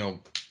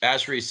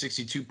 ASHRAE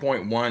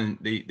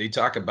 62.1, they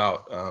talk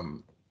about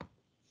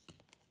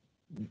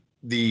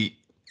the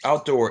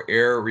outdoor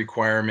air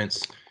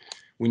requirements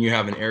when you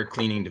have an air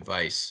cleaning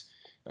device,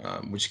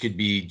 which could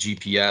be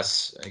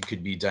GPS, it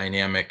could be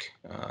dynamic,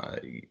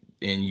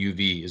 and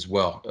UV as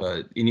well.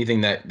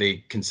 Anything that they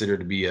consider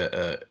to be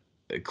a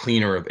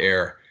cleaner of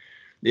air.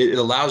 It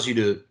allows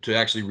you to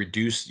actually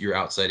reduce your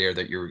outside air,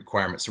 your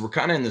requirements. So we're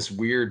kind of in this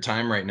weird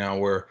time right now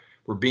where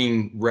we're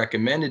being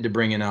recommended to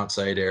bring in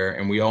outside air,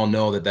 and we all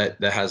know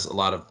that has a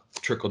lot of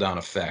trickle down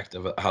effect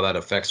of how that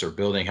affects our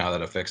building, how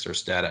that affects our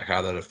static,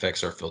 how that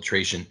affects our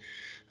filtration,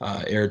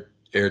 air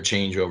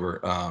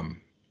changeover.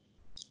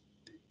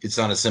 It's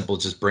not as simple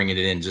as just bringing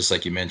it in, just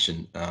like you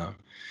mentioned.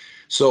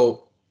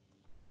 So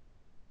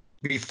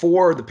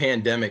before the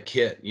pandemic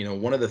hit,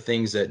 one of the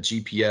things that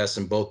GPS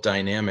and both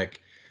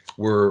dynamic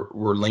were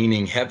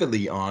leaning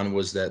heavily on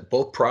was that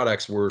both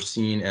products were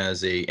seen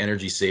as a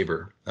energy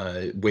saver,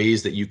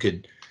 ways that you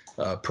could,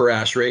 per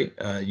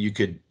ASHRAE, you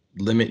could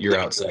limit your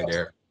outside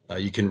air.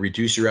 You can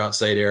reduce your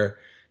outside air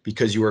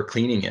because you are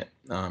cleaning it.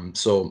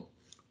 So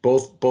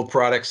both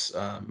products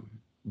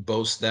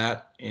boast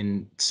that.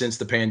 And since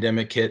the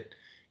pandemic hit,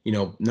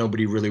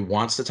 nobody really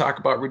wants to talk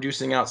about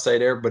reducing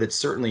outside air, but it's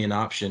certainly an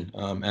option,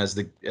 as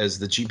the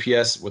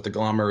GPS with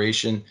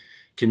agglomeration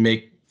can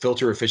make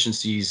filter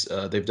efficiencies.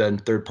 They've done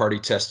third-party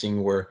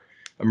testing where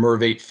a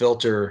MERV 8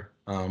 filter,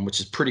 which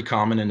is pretty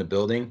common in a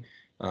building,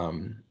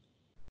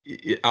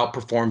 it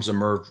outperforms a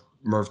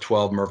MERV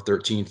 12, MERV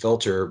 13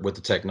 filter with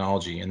the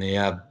technology. And they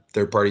have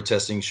third-party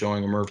testing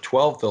showing a MERV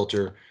 12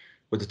 filter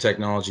with the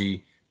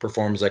technology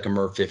performs like a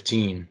MERV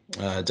 15.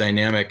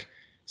 Dynamic,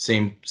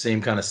 same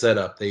kind of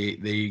setup.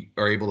 They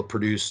are able to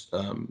produce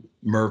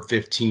MERV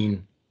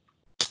 15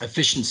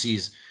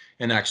 efficiencies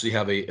and actually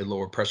have a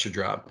lower pressure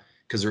drop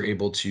because they're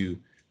able to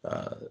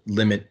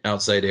limit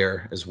outside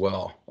air as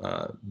well,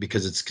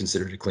 because it's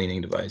considered a cleaning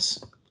device.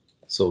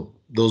 So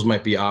those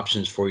might be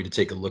options for you to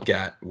take a look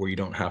at where you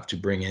don't have to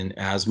bring in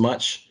as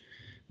much,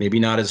 maybe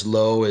not as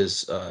low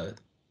as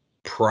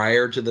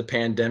prior to the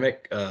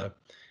pandemic.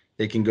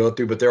 They can go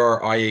through, but there are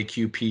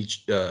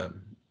IAQP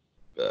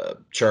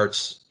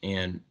charts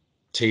and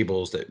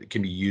tables that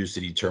can be used to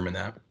determine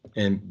that.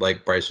 And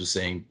like Bryce was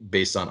saying,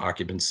 based on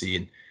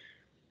occupancy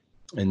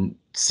and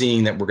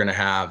seeing that we're going to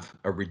have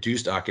a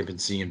reduced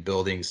occupancy in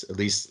buildings, at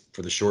least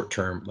for the short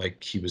term,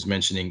 like he was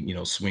mentioning,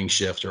 swing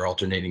shift or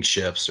alternating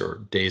shifts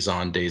or days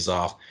on, days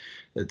off,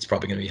 it's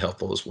probably going to be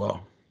helpful as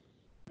well.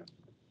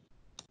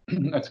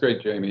 That's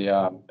great, Jamie.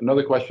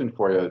 Another question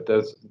for you.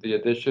 Does the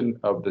addition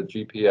of the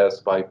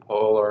GPS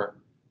bipolar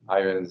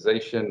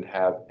ionization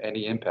have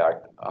any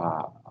impact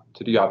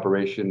to the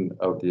operation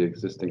of the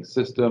existing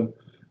system,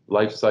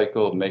 life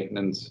cycle,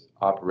 maintenance,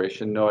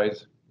 operation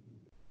noise?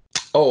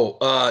 Oh,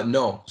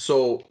 no.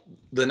 So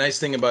the nice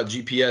thing about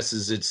GPS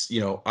is it's,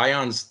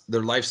 ions,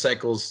 their life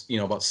cycle's,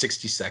 about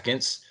 60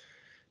 seconds.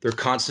 They're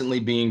constantly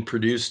being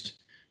produced.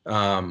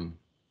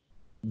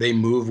 They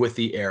move with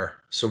the air.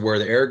 So where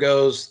the air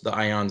goes, the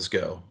ions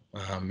go.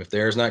 If the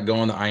air's not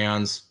going, the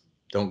ions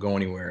don't go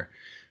anywhere.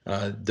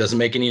 Doesn't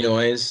make any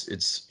noise.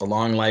 It's a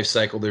long life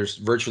cycle. There's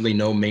virtually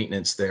no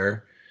maintenance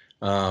there,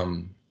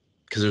 because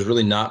there's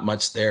really not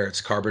much there.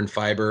 It's carbon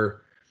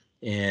fiber.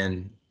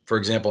 And for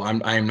example,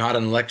 I am not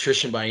an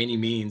electrician by any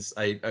means.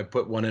 I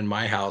put one in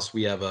my house.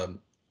 We have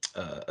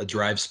a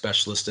drive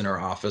specialist in our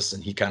office,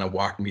 and he kind of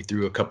walked me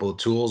through a couple of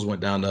tools, went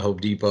down to Home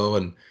Depot,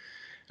 and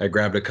I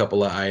grabbed a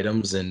couple of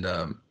items and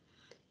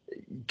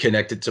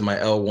connected to my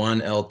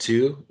L1,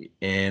 L2,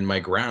 and my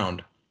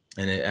ground.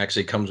 And it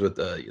actually comes with,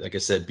 like I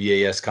said,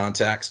 BAS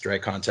contacts, dry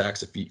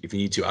contacts. If you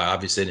need to, I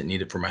obviously didn't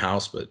need it for my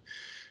house, but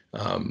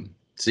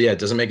so yeah, it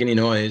doesn't make any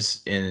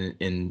noise, and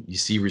you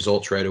see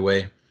results right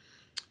away.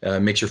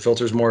 Makes your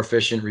filters more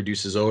efficient,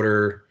 reduces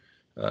odor.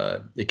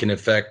 It can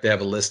affect. They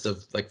have a list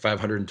of like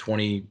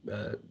 520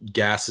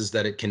 gases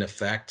that it can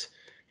affect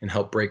and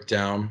help break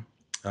down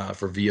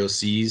for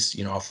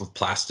VOCs, off of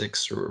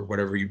plastics or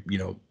whatever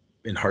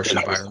in harsh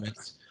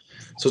environments.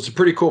 So it's a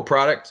pretty cool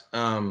product.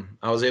 I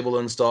was able to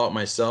install it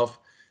myself.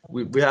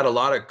 We had a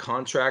lot of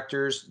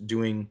contractors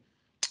doing,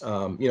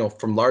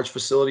 from large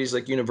facilities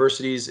like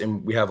universities,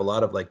 and we have a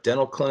lot of like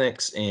dental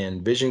clinics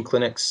and vision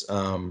clinics,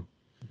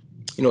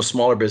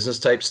 smaller business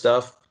type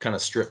stuff, kind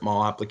of strip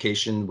mall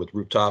application with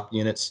rooftop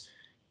units.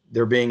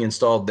 They're being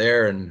installed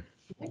there, and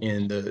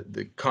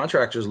the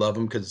contractors love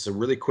them because it's a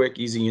really quick,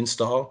 easy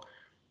install.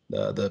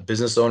 The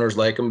business owners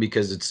like them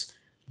because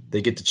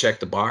they get to check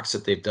the box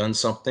that they've done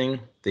something.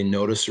 They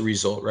notice a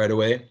result right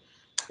away,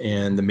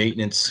 and the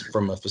maintenance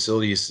from a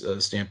facilities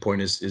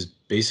standpoint is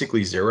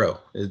basically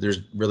zero. There's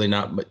really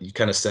not, but you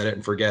kind of set it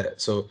and forget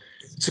it. So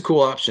it's a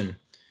cool option.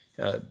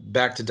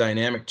 Back to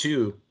dynamic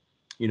too.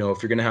 If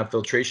you're going to have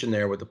filtration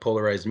there with the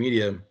polarized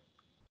media,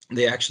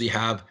 they actually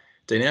have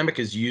dynamic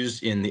is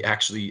used in the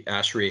actually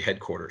ASHRAE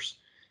headquarters,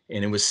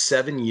 and it was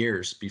 7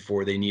 years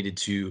before they needed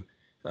to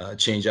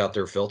change out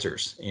their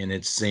filters. And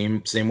it's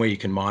same way you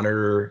can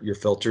monitor your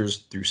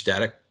filters through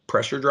static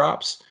pressure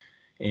drops,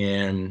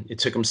 and it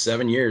took them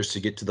 7 years to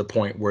get to the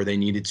point where they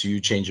needed to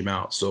change them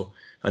out. So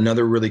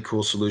another really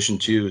cool solution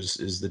too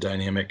is the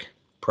dynamic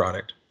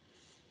product.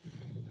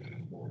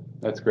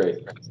 That's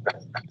great.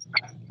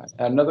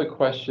 Another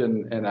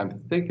question, and I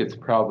think it's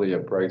probably a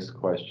Bryce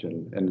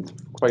question, and it's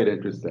quite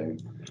interesting.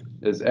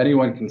 Is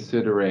anyone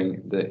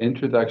considering the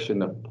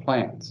introduction of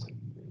plants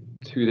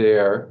to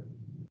their,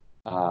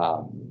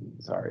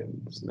 sorry,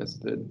 I just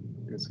missed it.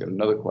 Let's get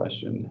another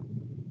question.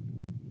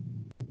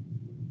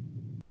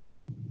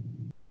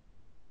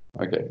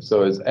 Okay,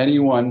 so is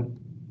anyone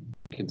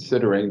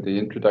considering the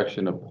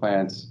introduction of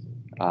plants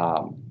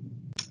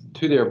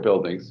to their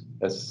buildings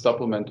as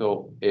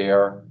supplemental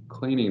air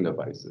cleaning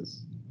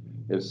devices?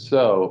 If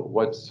so,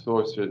 what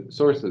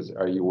sources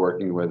are you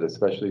working with,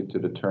 especially to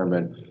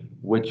determine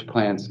which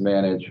plants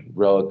manage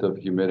relative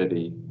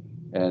humidity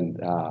and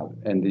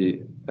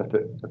the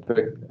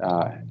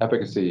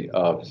efficacy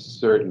of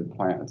certain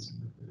plants?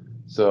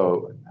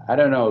 So I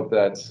don't know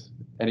if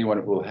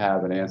anyone will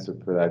have an answer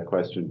for that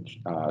question,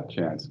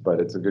 Chance, but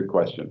it's a good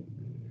question.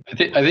 I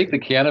think the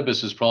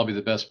cannabis is probably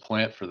the best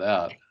plant for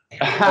that.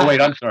 Oh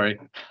wait, I'm sorry.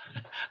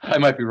 I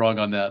might be wrong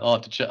on that.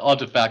 I'll have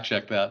to fact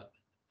check that.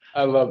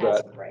 I love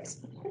that.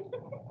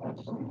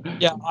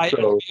 Yeah, to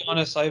be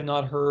honest, I have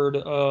not heard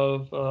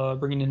of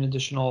bringing in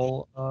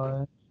additional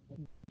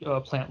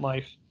plant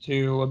life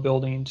to a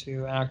building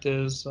to act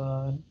as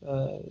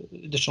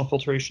additional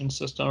filtration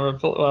system.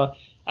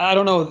 I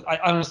don't know. I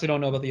honestly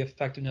don't know about the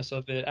effectiveness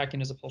of it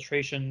acting as a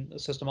filtration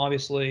system.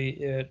 Obviously,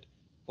 it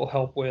will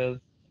help with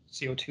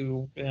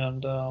CO2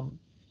 and the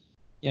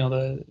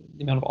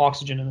amount of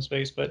oxygen in the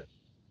space. But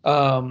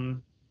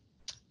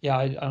yeah,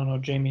 I don't know,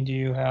 Jamie. Do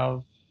you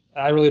have?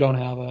 I really don't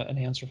have an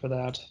answer for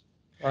that.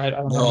 Right?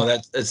 No,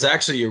 it's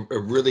actually a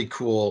really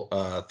cool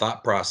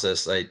thought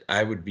process.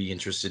 I would be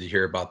interested to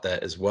hear about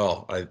that as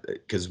well,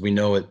 because we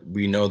know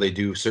they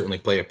do certainly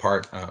play a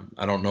part.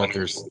 I don't know if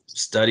there's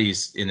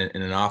studies in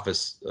an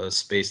office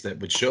space that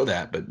would show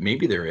that, but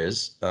maybe there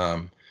is. I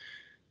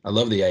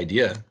love the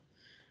idea.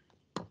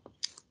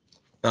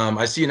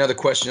 I see another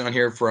question on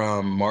here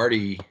from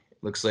Marty.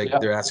 Looks like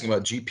they're asking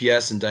about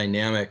GPS and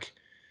dynamic.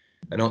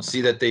 I don't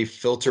see that they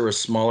filter a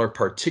smaller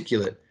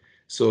particulate.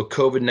 So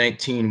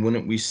COVID-19,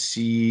 wouldn't we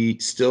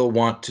still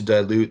want to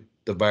dilute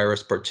the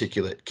virus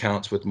particulate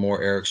counts with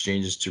more air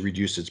exchanges to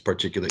reduce its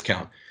particulate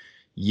count?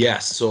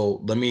 Yes.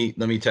 So let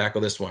me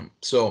tackle this one.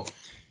 So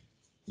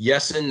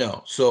yes and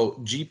no. So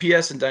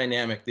GPS and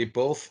dynamic, they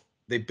both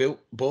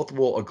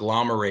will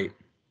agglomerate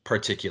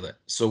particulate.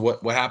 So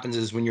what happens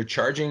is when you're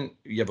charging,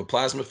 you have a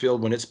plasma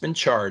field. When it's been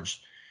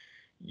charged,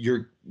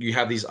 you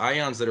have these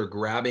ions that are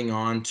grabbing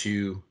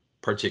onto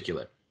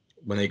particulate.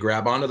 When they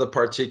grab onto the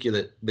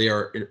particulate, they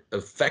are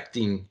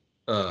affecting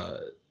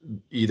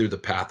either the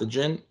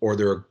pathogen or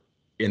they're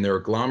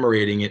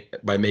agglomerating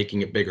it by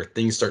making it bigger.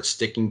 Things start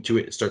sticking to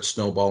it, it starts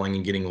snowballing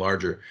and getting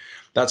larger.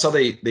 That's how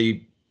they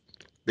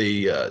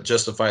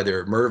justify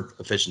their MERV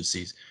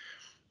efficiencies.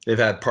 They've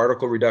had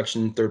particle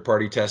reduction,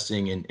 third-party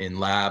testing in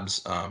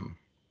labs.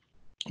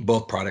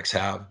 Both products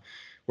have,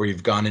 where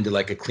you've gone into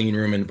like a clean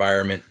room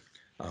environment.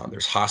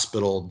 There's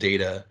hospital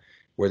data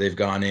where they've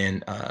gone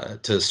in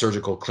to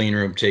surgical clean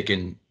room,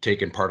 taken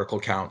particle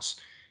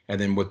counts,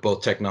 and then with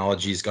both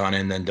technologies gone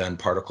in, then done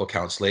particle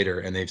counts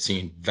later, and they've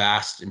seen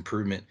vast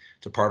improvement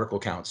to particle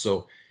counts.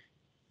 So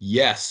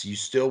yes, you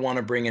still want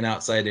to bring in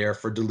outside air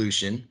for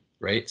dilution,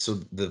 right? So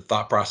the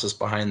thought process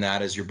behind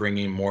that is you're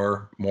bringing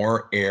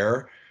more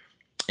air,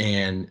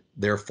 and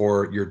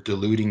therefore you're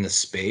diluting the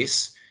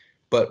space.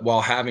 But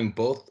while having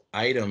both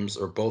items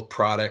or both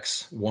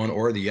products, one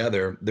or the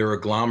other, they're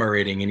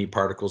agglomerating any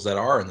particles that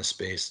are in the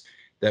space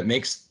that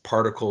makes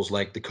particles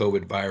like the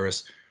COVID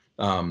virus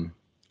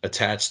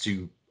attached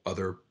to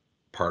other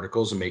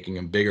particles and making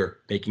them bigger,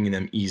 making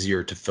them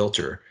easier to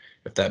filter,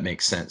 if that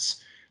makes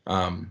sense.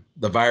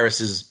 The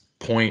virus is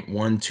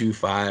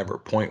 0.125 or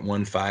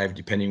 0.15,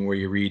 depending where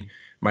you read,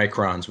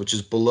 microns, which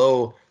is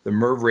below the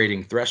MERV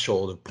rating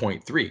threshold of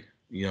 0.3.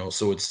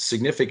 So it's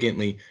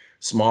significantly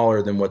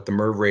smaller than what the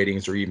MERV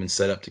ratings are even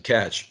set up to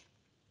catch.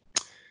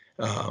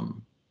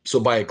 So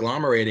by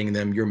agglomerating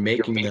them, you're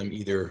making them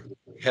either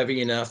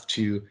heavy enough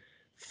to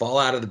fall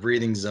out of the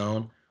breathing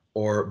zone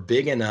or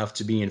big enough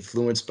to be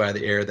influenced by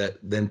the air that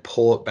then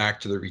pull it back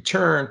to the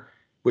return,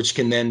 which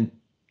can then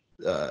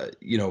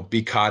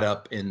be caught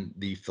up in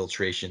the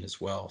filtration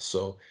as well.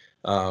 So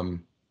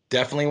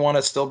definitely want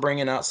to still bring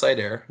in outside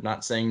air,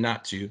 not saying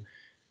not to,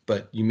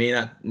 but you may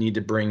not need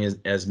to bring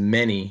as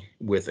many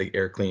with an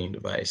air cleaning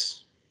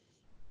device.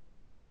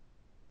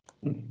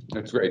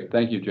 That's great.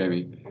 Thank you,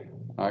 Jamie.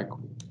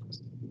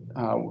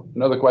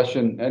 Another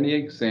question, any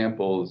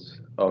examples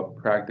of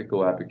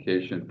practical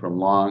application from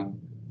Long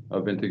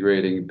of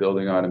integrating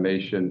building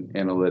automation,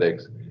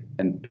 analytics,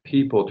 and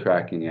people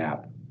tracking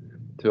app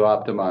to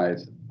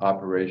optimize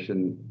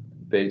operation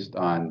based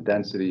on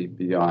density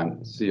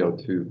beyond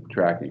CO2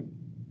 tracking?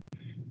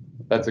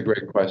 That's a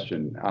great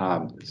question.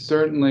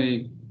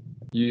 Certainly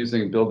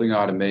using building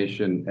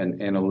automation and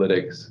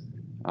analytics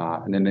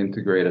in an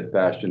integrated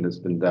fashion has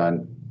been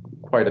done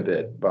quite a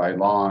bit by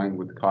Long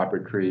with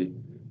CopperTree,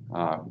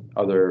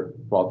 other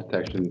fault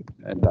detection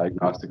and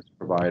diagnostics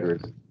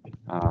providers,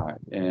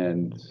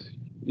 and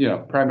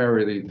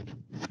primarily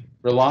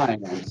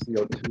relying on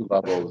CO2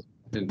 levels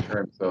in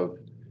terms of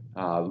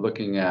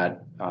looking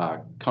at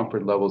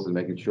comfort levels and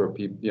making sure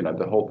people,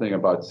 the whole thing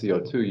about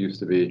CO2 used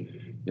to be,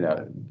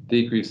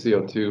 decrease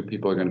CO2,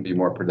 people are going to be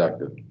more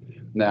productive.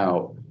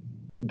 Now,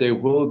 there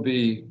will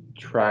be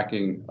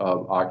tracking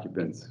of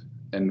occupants,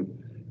 and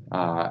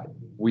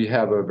we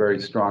have a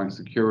very strong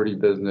security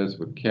business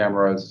with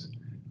cameras.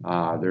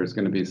 There's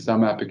going to be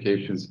some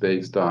applications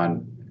based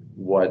on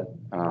what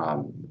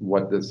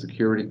the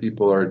security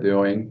people are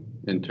doing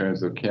in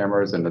terms of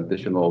cameras and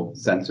additional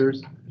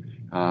sensors.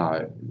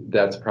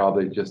 That's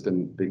probably just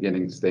in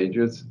beginning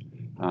stages.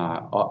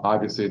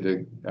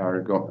 Obviously,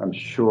 I'm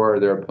sure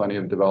there are plenty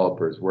of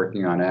developers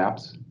working on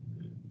apps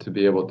to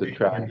be able to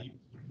track.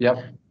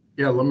 Yep.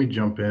 Yeah, let me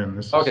jump in.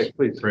 This is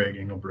please. Craig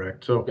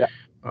Engelbrecht. So,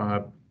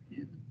 yeah.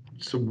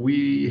 So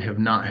we have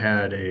not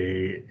had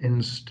a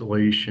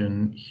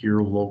installation here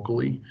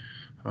locally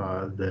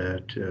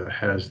that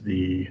has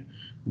the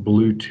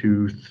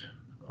Bluetooth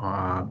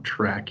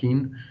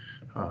tracking,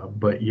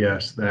 but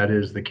yes, that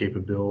is the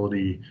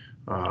capability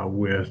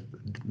with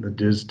the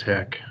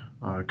DizTech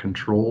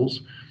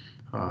controls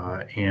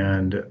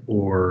and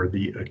or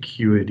the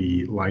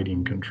Acuity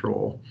lighting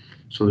control.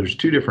 So there's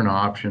two different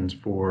options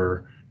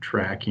for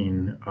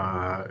tracking,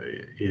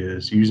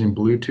 is using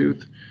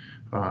Bluetooth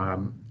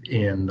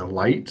in the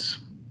lights.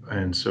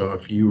 And so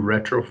if you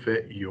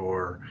retrofit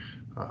your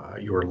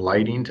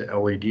lighting to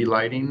LED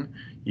lighting,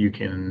 you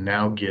can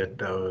now get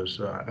those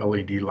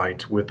LED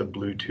lights with a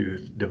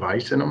Bluetooth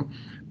device in them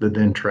that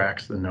then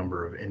tracks the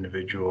number of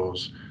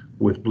individuals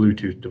with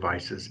Bluetooth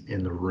devices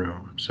in the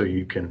room. So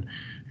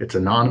it's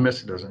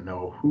anonymous, it doesn't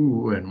know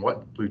who and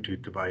what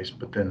Bluetooth device,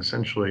 but then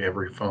essentially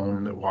every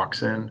phone that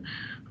walks in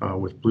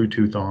with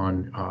Bluetooth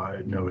on,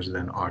 it knows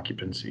then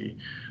occupancy.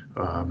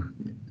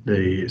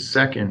 The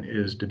second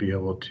is to be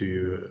able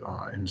to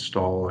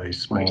install a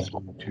small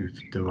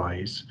Bluetooth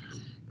device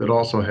that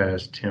also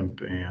has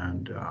temp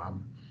and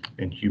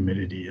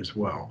humidity as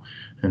well.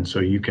 And so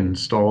you can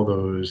install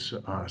those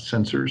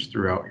sensors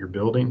throughout your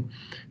building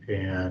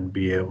and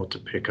be able to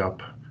pick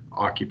up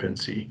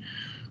occupancy.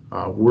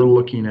 We're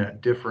looking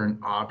at different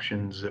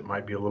options that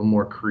might be a little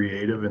more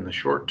creative in the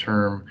short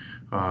term,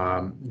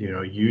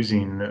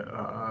 using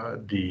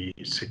the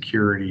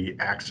security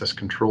access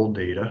control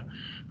data.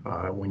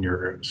 When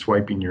you're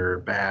swiping your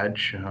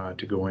badge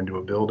to go into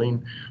a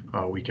building,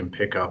 we can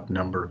pick up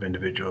number of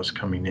individuals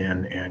coming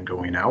in and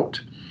going out.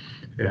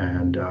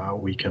 And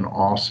we can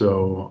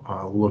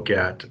also look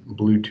at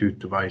Bluetooth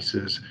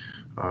devices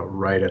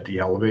right at the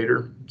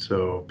elevator.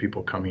 So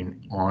people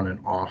coming on and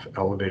off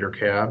elevator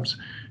cabs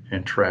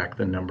and track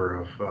the number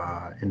of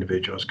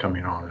individuals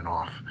coming on and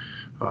off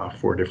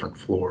for different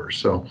floors.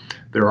 So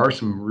there are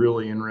some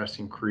really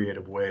interesting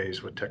creative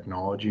ways with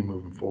technology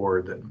moving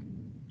forward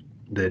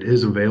that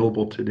is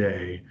available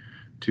today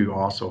to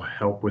also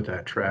help with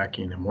that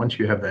tracking. And once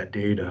you have that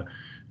data,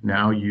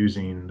 now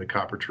using the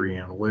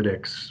CopperTree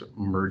Analytics,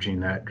 merging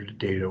that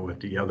data with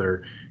the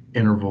other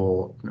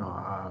interval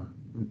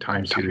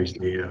time series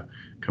data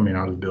coming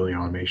out of the building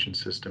automation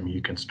system,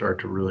 you can start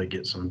to really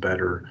get some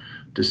better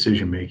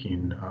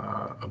decision-making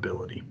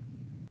ability.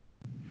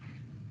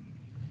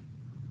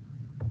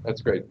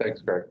 That's great.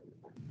 Thanks, Greg.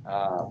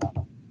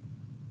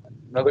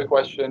 Another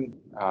question,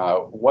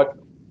 what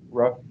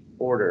rough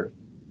order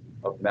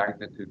of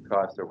magnitude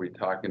cost are we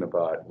talking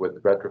about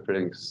with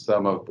retrofitting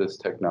some of this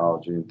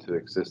technology into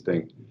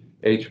existing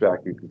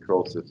HVAC and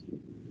control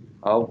systems?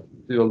 I'll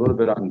do a little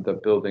bit on the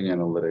building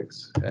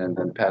analytics and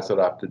then pass it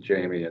off to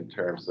Jamie in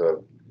terms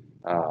of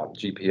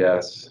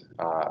GPS,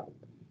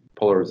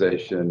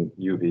 polarization,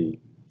 UV.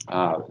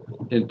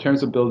 In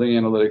terms of building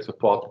analytics of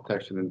fault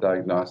detection and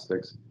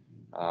diagnostics,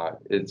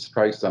 it's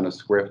priced on a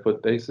square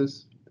foot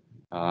basis.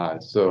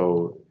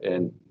 The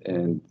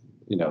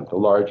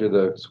larger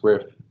the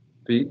square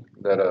feet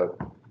that a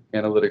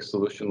analytic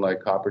solution like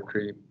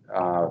CopperTree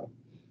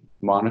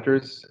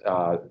monitors,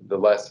 the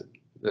less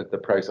the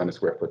price on a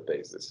square foot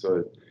basis.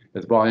 So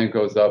as volume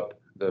goes up,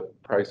 the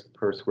price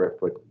per square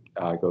foot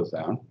goes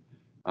down.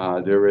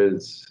 There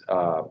is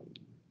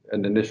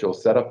an initial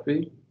setup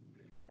fee,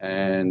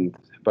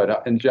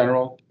 but in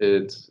general,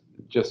 it's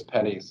just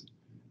pennies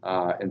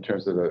in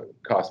terms of the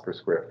cost per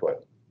square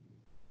foot.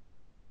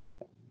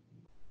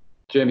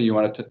 Jamie, you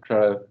wanted to try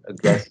to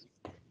address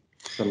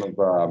some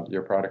of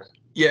your products?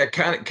 Yeah,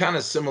 kind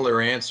of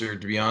similar answer,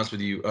 to be honest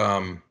with you.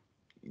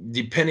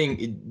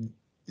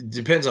 It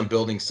depends on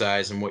building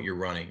size and what you're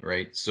running,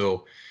 right?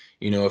 So,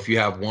 if you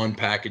have one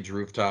package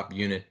rooftop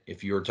unit,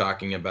 if you're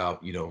talking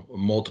about, a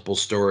multiple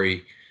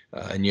story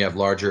and you have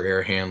larger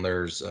air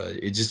handlers,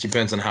 it just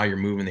depends on how you're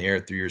moving the air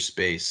through your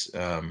space.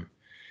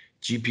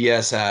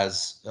 GPS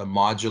has a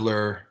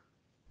modular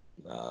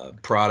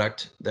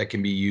product that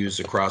can be used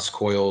across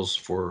coils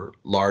for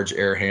large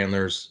air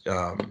handlers.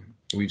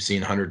 We've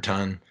seen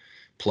 100-ton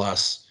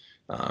plus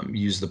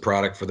use the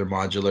product for their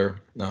modular,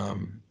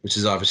 which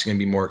is obviously going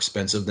to be more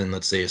expensive than,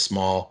 let's say, a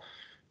small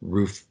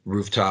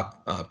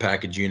rooftop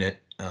package unit.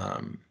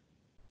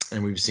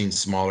 And we've seen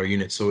smaller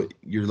units. So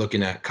you're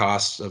looking at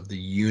costs of the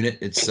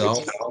unit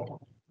itself,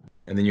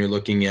 and then you're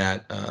looking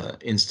at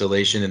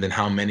installation and then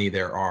how many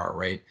there are,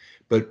 right?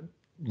 But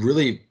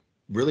really,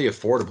 really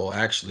affordable,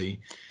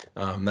 actually.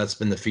 That's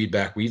been the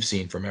feedback we've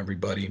seen from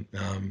everybody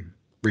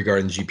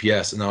regarding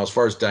GPS. And now, as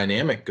far as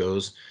dynamic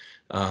goes,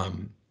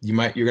 you're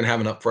going to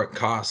have an upfront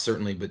cost,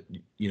 certainly, but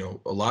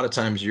a lot of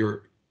times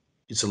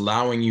it's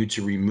allowing you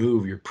to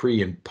remove your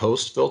pre and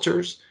post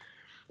filters.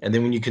 And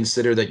then when you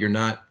consider that you're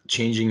not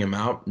changing them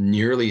out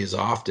nearly as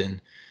often,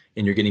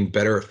 and you're getting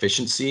better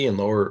efficiency and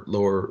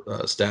lower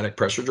static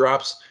pressure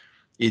drops,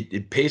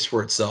 it pays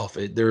for itself.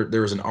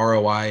 There's an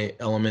ROI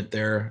element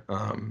there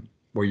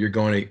where you're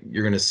going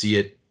to see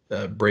it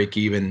break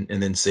even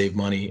and then save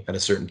money at a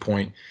certain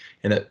point,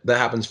 and that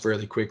happens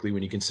fairly quickly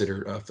when you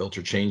consider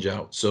filter change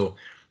out. So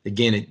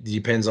again, it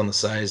depends on the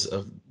size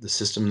of the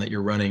system that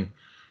you're running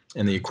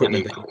and the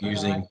equipment that you're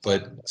using,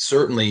 but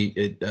certainly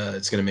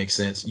it's going to make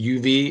sense.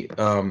 UV,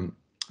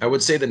 I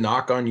would say the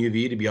knock on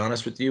UV, to be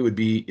honest with you, would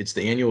be it's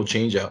the annual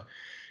change out.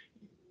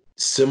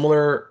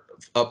 Similar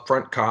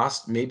upfront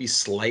cost, maybe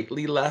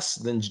slightly less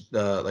than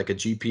like a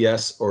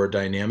GPS or a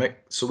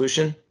dynamic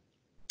solution.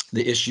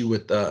 The issue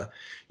with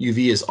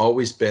UV has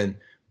always been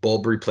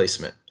bulb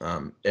replacement.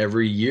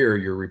 Every year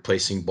you're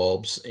replacing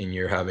bulbs and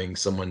you're having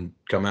someone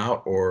come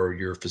out, or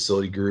your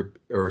facility group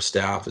or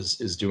staff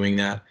is doing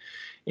that,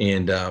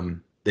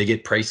 and they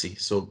get pricey.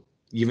 So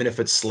even if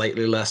it's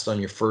slightly less on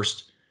your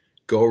first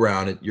go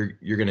around,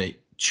 you're going to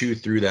chew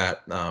through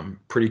that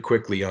pretty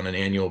quickly on an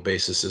annual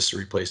basis just to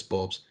replace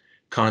bulbs.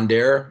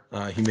 Condair,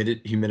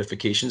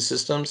 humidification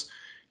systems.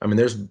 I mean,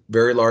 there's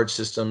very large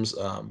systems,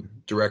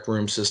 direct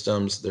room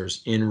systems,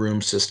 there's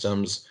in-room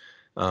systems.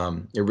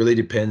 It really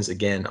depends,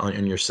 again,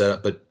 on your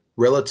setup, but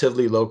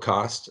relatively low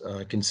cost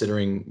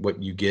considering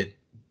what you get,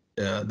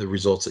 the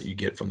results that you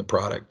get from the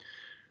product.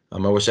 I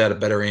wish I had a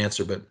better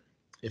answer, but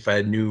if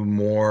I knew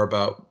more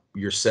about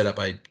your setup,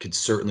 I could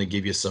certainly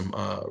give you some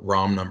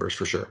ROM numbers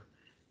for sure.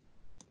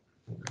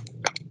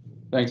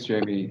 Thanks,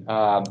 Jamie.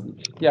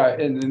 Yeah,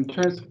 and in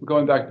terms of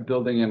going back to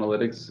building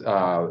analytics,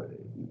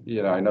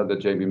 I know that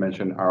Jamie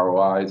mentioned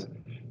ROIs.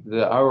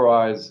 The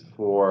ROIs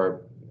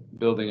for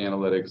building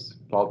analytics,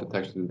 fault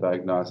detection and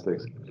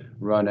diagnostics,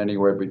 run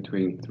anywhere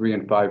between 3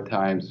 and 5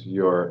 times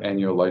your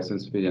annual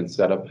license fee and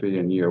setup fee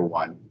in year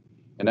one.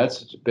 And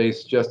that's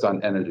based just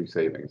on energy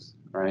savings,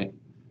 right?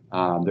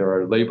 There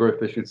are labor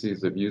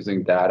efficiencies of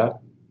using data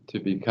to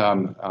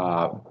become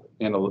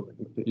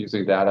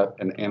using data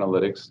and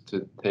analytics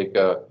to take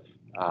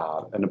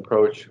an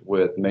approach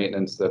with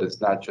maintenance that is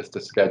not just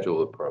a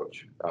scheduled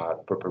approach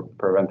for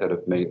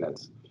preventative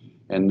maintenance.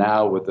 And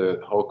now with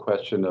the whole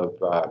question of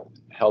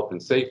health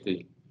and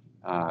safety,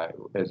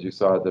 as you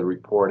saw the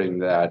reporting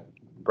that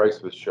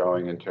Bryce was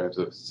showing in terms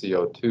of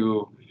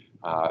CO2,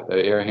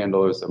 the air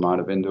handlers,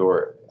 amount of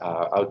indoor,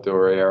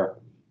 outdoor air,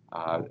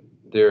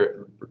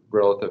 their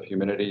relative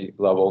humidity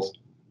levels,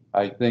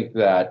 I think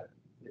that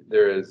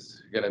there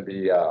is going to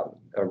be a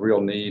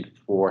real need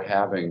for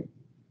having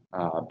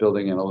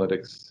building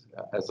analytics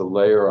as a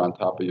layer on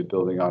top of your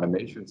building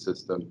automation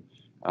system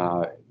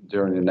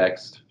during the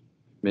next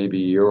maybe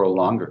year or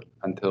longer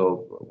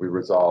until we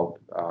resolve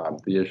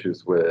the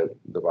issues with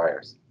the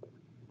virus.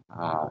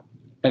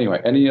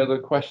 Anyway, any other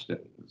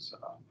questions?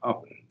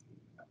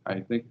 I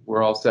think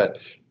we're all set.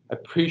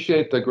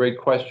 Appreciate the great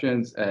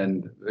questions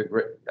and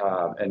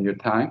your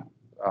time.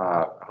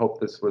 hope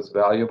this was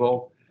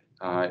valuable.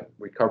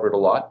 We covered a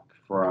lot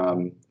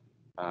from,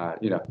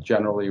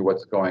 generally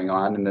what's going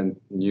on in the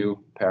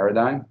new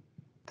paradigm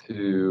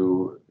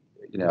to,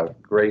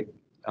 great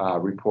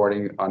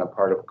reporting on a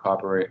part of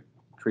CopperTree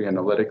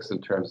Analytics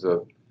in terms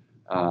of,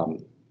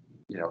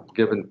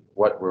 given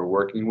what we're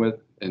working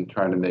with in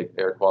trying to make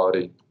air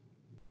quality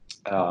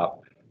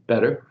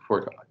better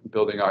for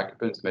building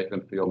occupants, make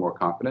them feel more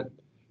confident,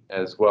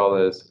 as well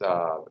as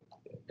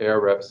air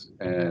reps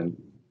and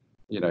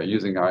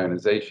using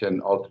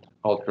ionization,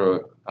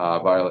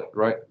 ultraviolet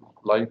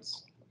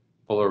lights,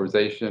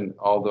 polarization.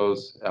 All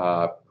those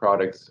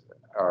products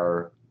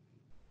are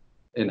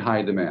in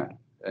high demand,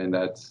 and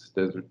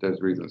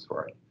there's reasons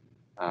for it.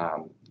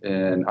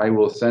 And I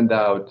will send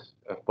out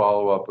a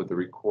follow-up with the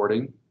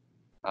recording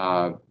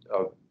of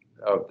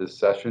this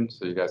session,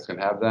 so you guys can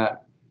have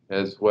that,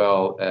 as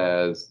well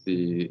as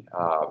the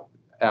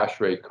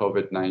ASHRAE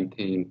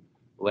COVID-19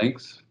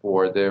 links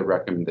for their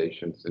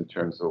recommendations in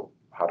terms of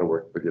how to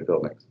work with your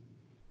buildings.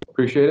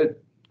 Appreciate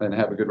it, and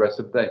have a good rest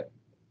of the day.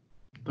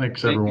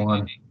 Thanks, Thank you.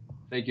 everyone.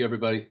 Thank you,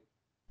 everybody.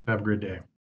 Have a great day.